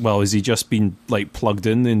has he just been plugged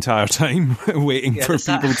in the entire time, waiting for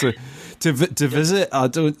people to visit. I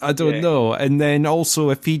don't know. And then also,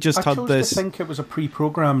 if he just I had chose this, to think it was a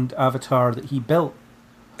pre-programmed avatar that he built.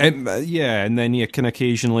 yeah, and then he can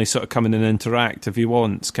occasionally sort of come in and interact if he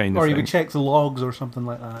wants, kind of Or he thing. would check the logs or something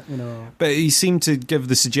like that, you know. But he seemed to give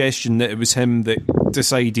the suggestion that it was him that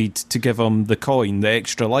decided to give him the coin, the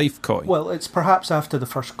extra life coin. Well, it's perhaps after the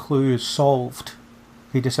first clue is solved,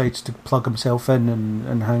 he decides to plug himself in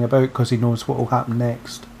and hang about because he knows what will happen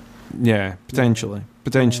next. Yeah, potentially.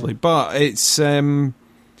 But it's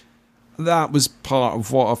that was part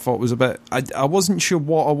of what I thought was a bit. I wasn't sure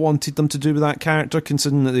what I wanted them to do with that character,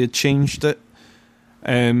 considering that they had changed it.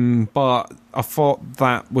 But I thought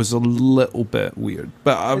that was a little bit weird.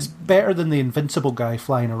 But It's better than the invincible guy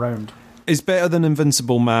flying around. it's better than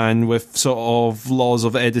Invincible Man with sort of laws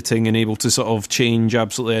of editing and able to sort of change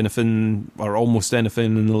absolutely anything or almost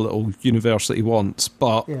anything in the little universe that he wants.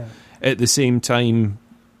 But Yeah. at the same time,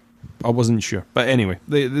 I wasn't sure. But anyway,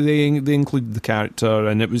 they included the character,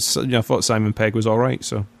 and it was, I thought Simon Pegg was all right,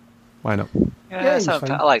 so why not? Yeah, he's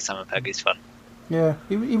fine. I like Simon Pegg. He's fun. Yeah,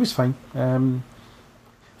 he was fine.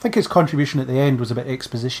 I think his contribution at the end was a bit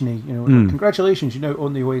exposition-y. You know, congratulations, you now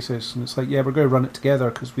own the Oasis, and it's like, yeah, we're going to run it together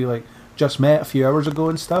because we just met a few hours ago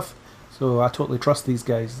and stuff. So I totally trust these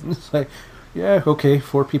guys. And it's like, yeah, okay,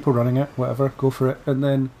 4 people running it, whatever, go for it. And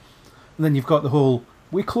then you've got the whole,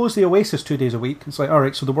 we close the Oasis 2 days a week. It's like, all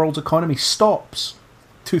right, so the world's economy stops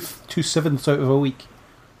 2/7 out of a week.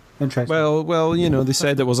 Interesting. Well, they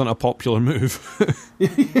said it wasn't a popular move.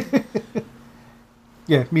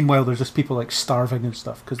 Yeah, meanwhile, there's just people starving and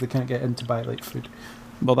stuff because they can't get in to buy food.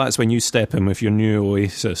 Well, that's when you step in with your new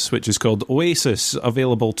Oasis, which is called Oasis,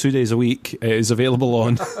 available 2 days a week. It is available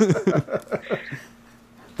on.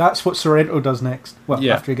 That's what Sorrento does next. Well,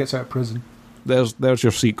 Yeah. after he gets out of prison. There's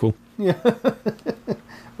your sequel. Yeah.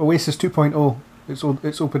 Oasis 2.0.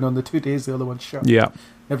 It's open on the 2 days the other one's shut. Yeah.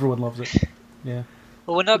 Everyone loves it. Yeah.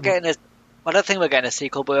 Well, we're not getting I don't think we're getting a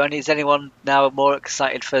sequel, but is anyone now more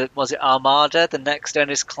excited for, was it Armada, the next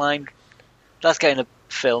Ernest Cline? That's getting a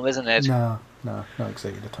film, isn't it? No, not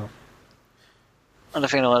excited at all. And I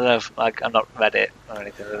think I've not read it or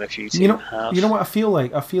anything. I don't know if you have. You know what I feel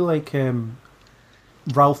like? I feel like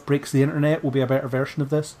Ralph Breaks the Internet will be a better version of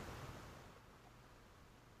this.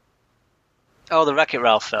 Oh, the Wreck-It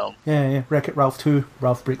Ralph film. Yeah. Wreck-It Ralph 2,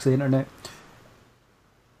 Ralph Breaks the Internet.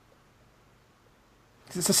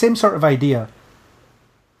 It's the same sort of idea.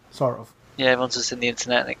 Sort of. Yeah, everyone's just in the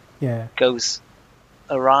internet and it Yeah. goes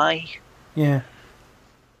awry. Yeah.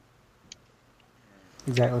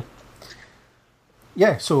 Exactly.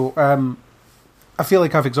 Yeah, so I feel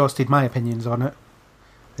like I've exhausted my opinions on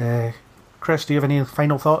it. Chris, do you have any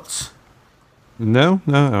final thoughts? No,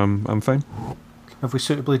 I'm fine. Have we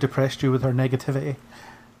suitably depressed you with our negativity?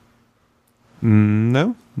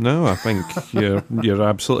 No, I think you're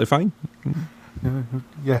absolutely fine.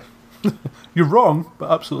 Yeah. You're wrong, but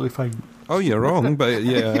absolutely fine. Oh, you're wrong, but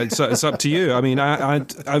yeah, it's up to you. I mean,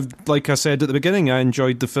 I've like I said at the beginning, I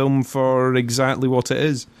enjoyed the film for exactly what it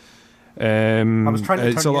is. I was trying to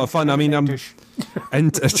it's turn a lot of fun. I mean, and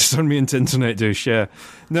it just turned me into internet douche. Yeah,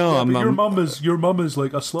 no, yeah, your mum is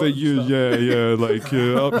like a slut. But you,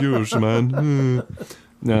 up yours, man.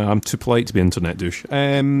 No, I'm too polite to be internet douche.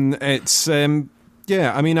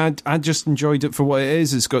 Yeah, I mean, I just enjoyed it for what it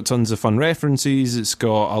is. It's got tons of fun references. It's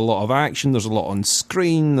got a lot of action. There's a lot on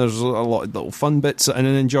screen. There's a lot of little fun bits. And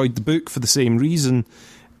I enjoyed the book for the same reason.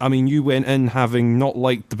 I mean, you went in having not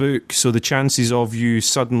liked the book, so the chances of you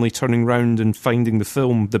suddenly turning round and finding the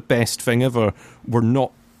film the best thing ever were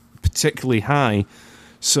not particularly high.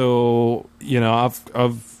 So, I've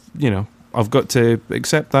got to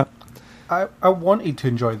accept that. I wanted to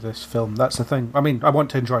enjoy this film, that's the thing. I mean, I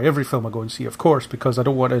want to enjoy every film I go and see, of course, because I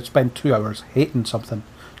don't want to spend 2 hours hating something.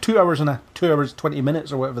 2 hours 20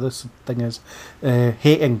 minutes or whatever this thing is,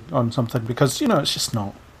 hating on something, because, it's just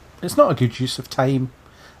not. It's not a good use of time.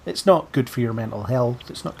 It's not good for your mental health.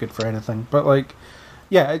 It's not good for anything. But,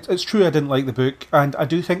 it's true I didn't like the book, and I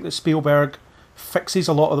do think that Spielberg fixes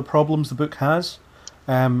a lot of the problems the book has,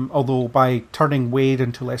 although by turning Wade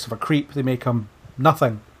into less of a creep, they make him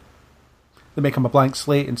nothing. They make him a blank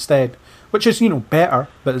slate instead, which is, better,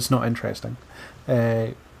 but it's not interesting.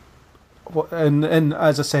 And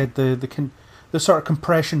as I said, the sort of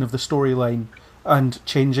compression of the storyline and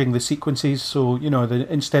changing the sequences. So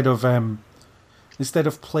instead of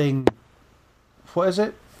playing, what is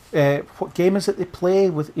it? What game is it they play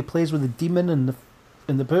with? He plays with a demon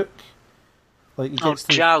in the book.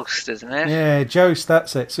 Joust, isn't it? Yeah, Joust.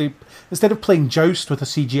 That's it. So instead of playing Joust with a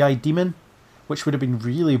CGI demon, which would have been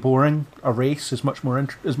really boring, a race is much more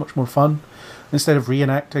fun. Instead of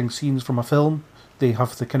reenacting scenes from a film, they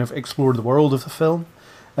have to kind of explore the world of the film.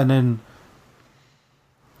 And then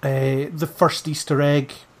The first Easter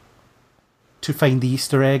egg to find the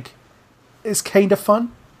Easter egg is kind of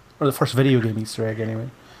fun, or the first video game Easter egg anyway.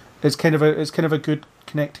 It's kind of a good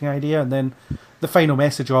connecting idea, and then the final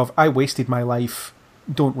message of "I wasted my life,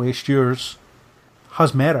 don't waste yours"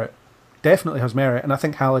 has merit. Definitely has merit, and I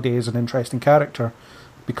think Halliday is an interesting character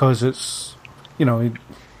because it's,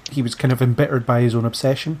 he was kind of embittered by his own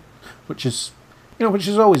obsession, which is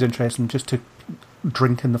always interesting, just to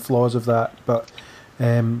drink in the flaws of that. But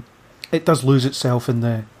it does lose itself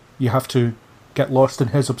in you have to get lost in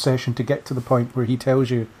his obsession to get to the point where he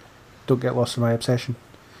tells you, "Don't get lost in my obsession."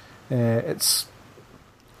 It's,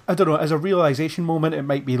 I don't know, as a realization moment, it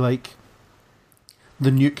might be like the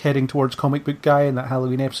Nuke heading towards comic book guy in that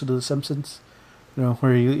Halloween episode of The Simpsons,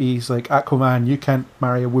 where he's like, "Aquaman, you can't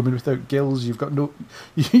marry a woman without gills. You've got no,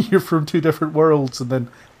 you're from two different worlds." And then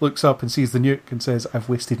looks up and sees the Nuke and says, "I've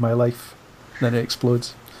wasted my life." And then it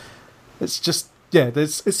explodes. It's just,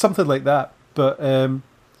 it's something like that. But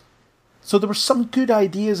so there were some good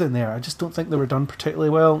ideas in there. I just don't think they were done particularly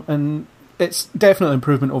well, and it's definitely an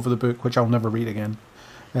improvement over the book, which I'll never read again.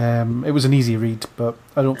 It was an easy read, but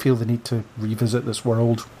I don't feel the need to revisit this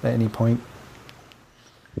world at any point.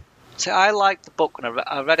 So I liked the book when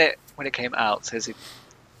I read it when it came out. So is it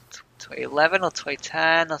 2011 or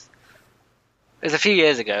 2010? It was a few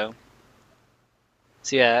years ago.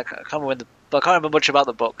 So yeah, I can't remember I can't remember much about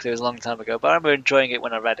the book because it was a long time ago. But I remember enjoying it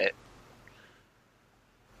when I read it.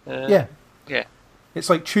 Yeah. It's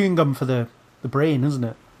like chewing gum for the brain, isn't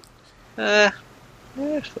it?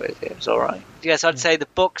 It's alright. Yes, I'd say the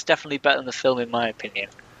book's definitely better than the film in my opinion.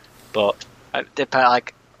 But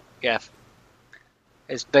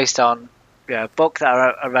it's based on a book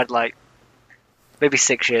that I read like maybe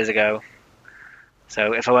 6 years ago.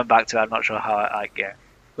 So if I went back to it, I'm not sure how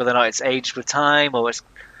whether or not it's aged with time or it's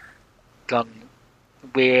gone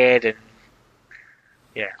weird, and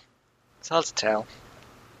it's hard to tell.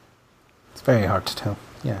 It's very hard to tell.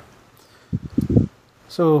 Yeah.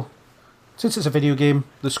 So, since it's a video game,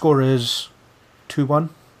 the score is 2-1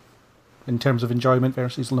 in terms of enjoyment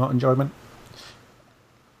versus not enjoyment.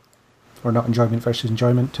 Or not enjoyment versus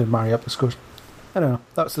enjoyment to marry up the scores. I don't know.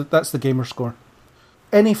 That's the gamer score.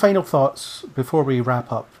 Any final thoughts before we wrap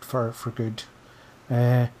up for good?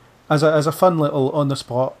 As a fun little on the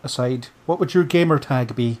spot aside, what would your gamer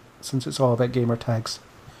tag be? Since it's all about gamer tags.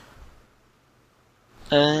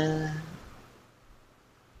 Don't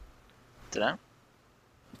know.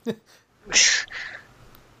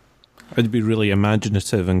 I'd be really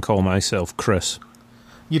imaginative and call myself Chris.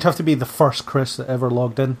 You'd have to be the first Chris that ever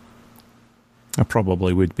logged in. I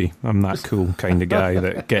probably would be. I'm that cool kind of guy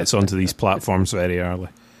that gets onto these platforms very early.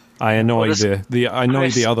 I annoy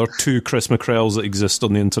the other two Chris McCrells that exist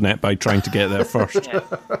on the internet by trying to get there first. Yeah.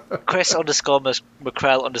 Chris _McCrell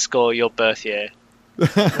 _ your birth year.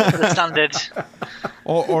 The standard.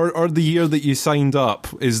 Or the year that you signed up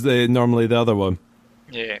is normally the other one.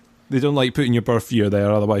 Yeah. They don't like putting your birth year there,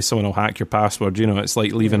 otherwise someone will hack your password. It's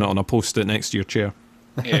like leaving it on a post-it next to your chair.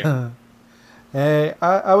 Yeah.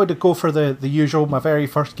 I would go for the usual, my very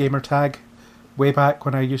first gamer tag, way back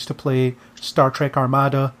when I used to play Star Trek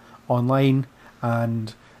Armada online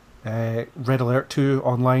and Red Alert 2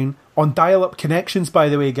 online. On dial-up connections, by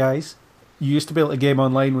the way, guys. You used to be able to game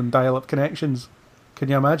online with dial-up connections. Can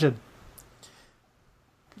you imagine?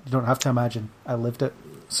 You don't have to imagine. I lived it.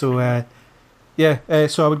 So,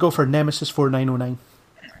 so I would go for Nemesis 4909.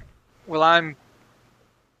 Well, I'm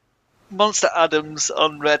Monster Adams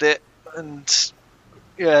on Reddit and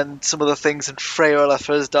some other things, and Freya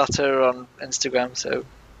Olafa's daughter on Instagram, so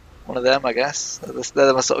one of them, I guess.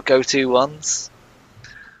 They're my sort of go-to ones.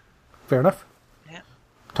 Fair enough. Yeah.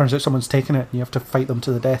 Turns out someone's taken it and you have to fight them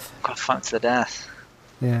to the death. Got to fight to the death.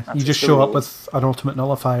 Yeah, That's you just show up with an ultimate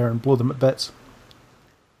nullifier and blow them to bits.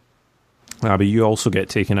 But you also get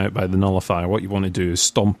taken out by the nullifier. What you want to do is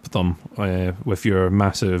stomp them with your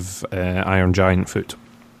massive iron giant foot.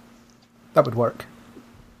 That would work.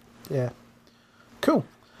 Yeah. Cool.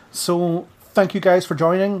 So, thank you guys for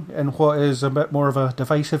joining in what is a bit more of a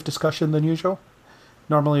divisive discussion than usual.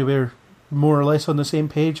 Normally we're more or less on the same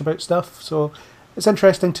page about stuff, so it's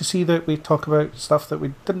interesting to see that we talk about stuff that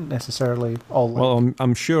we didn't necessarily all like. Well,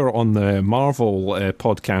 I'm sure on the Marvel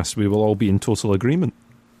podcast we will all be in total agreement.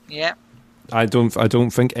 Yeah. I don't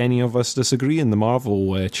think any of us disagree in the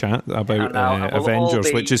Marvel chat about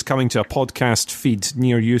Avengers, which is coming to a podcast feed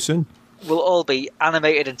near you soon. We'll all be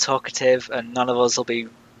animated and talkative, and none of us will be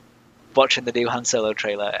watching the new Han Solo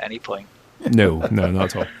trailer at any point. No, not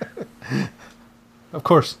at all. Of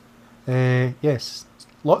course. Yes.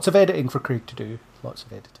 Lots of editing for Craig to do. Lots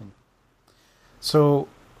of editing. So,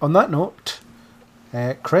 on that note,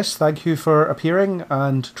 Chris, thank you for appearing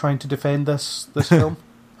and trying to defend this film.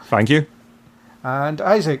 Thank you. And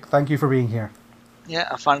Isaac, thank you for being here. Yeah,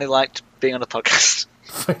 I finally liked being on a podcast.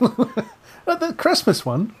 The Christmas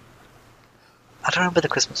one? I don't remember the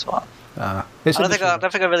Christmas one. I It's don't think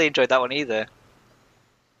I really enjoyed that one either.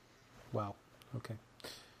 Wow. Okay.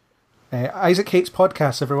 Isaac hates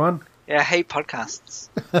podcasts, everyone. Yeah, I hate podcasts.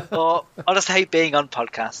 Or I just hate being on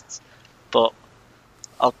podcasts. But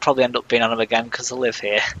I'll probably end up being on them again because I live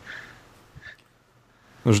here.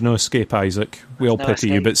 There's no escape, Isaac. We all pity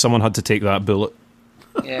you, but someone had to take that bullet.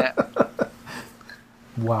 Yeah.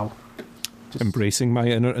 Wow. Embracing my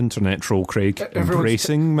inner internet troll, Craig.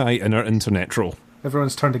 Embracing my inner internet troll.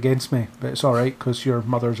 Everyone's turned against me, but it's alright because your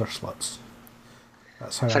mothers are sluts.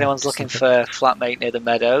 That's how If anyone's looking for a flatmate near the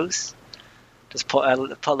Meadows, just put a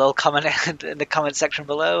little comment in the comment section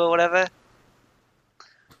below or whatever.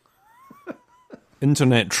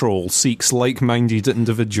 Internet troll seeks like-minded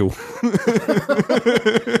individual.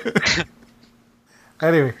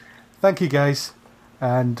 Anyway, thank you guys,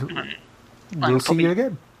 and we'll see you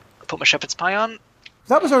again. Put my shepherd's pie on.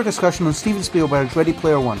 That was our discussion on Steven Spielberg's Ready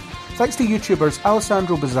Player One. Thanks to YouTubers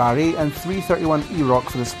Alessandro Bizzarri and 331 E-Rock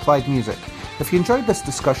for the supplied music. If you enjoyed this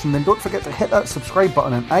discussion, then don't forget to hit that subscribe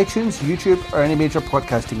button on iTunes, YouTube, or any major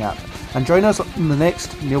podcasting app. And join us in the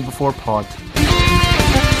next Kneel Before Pod.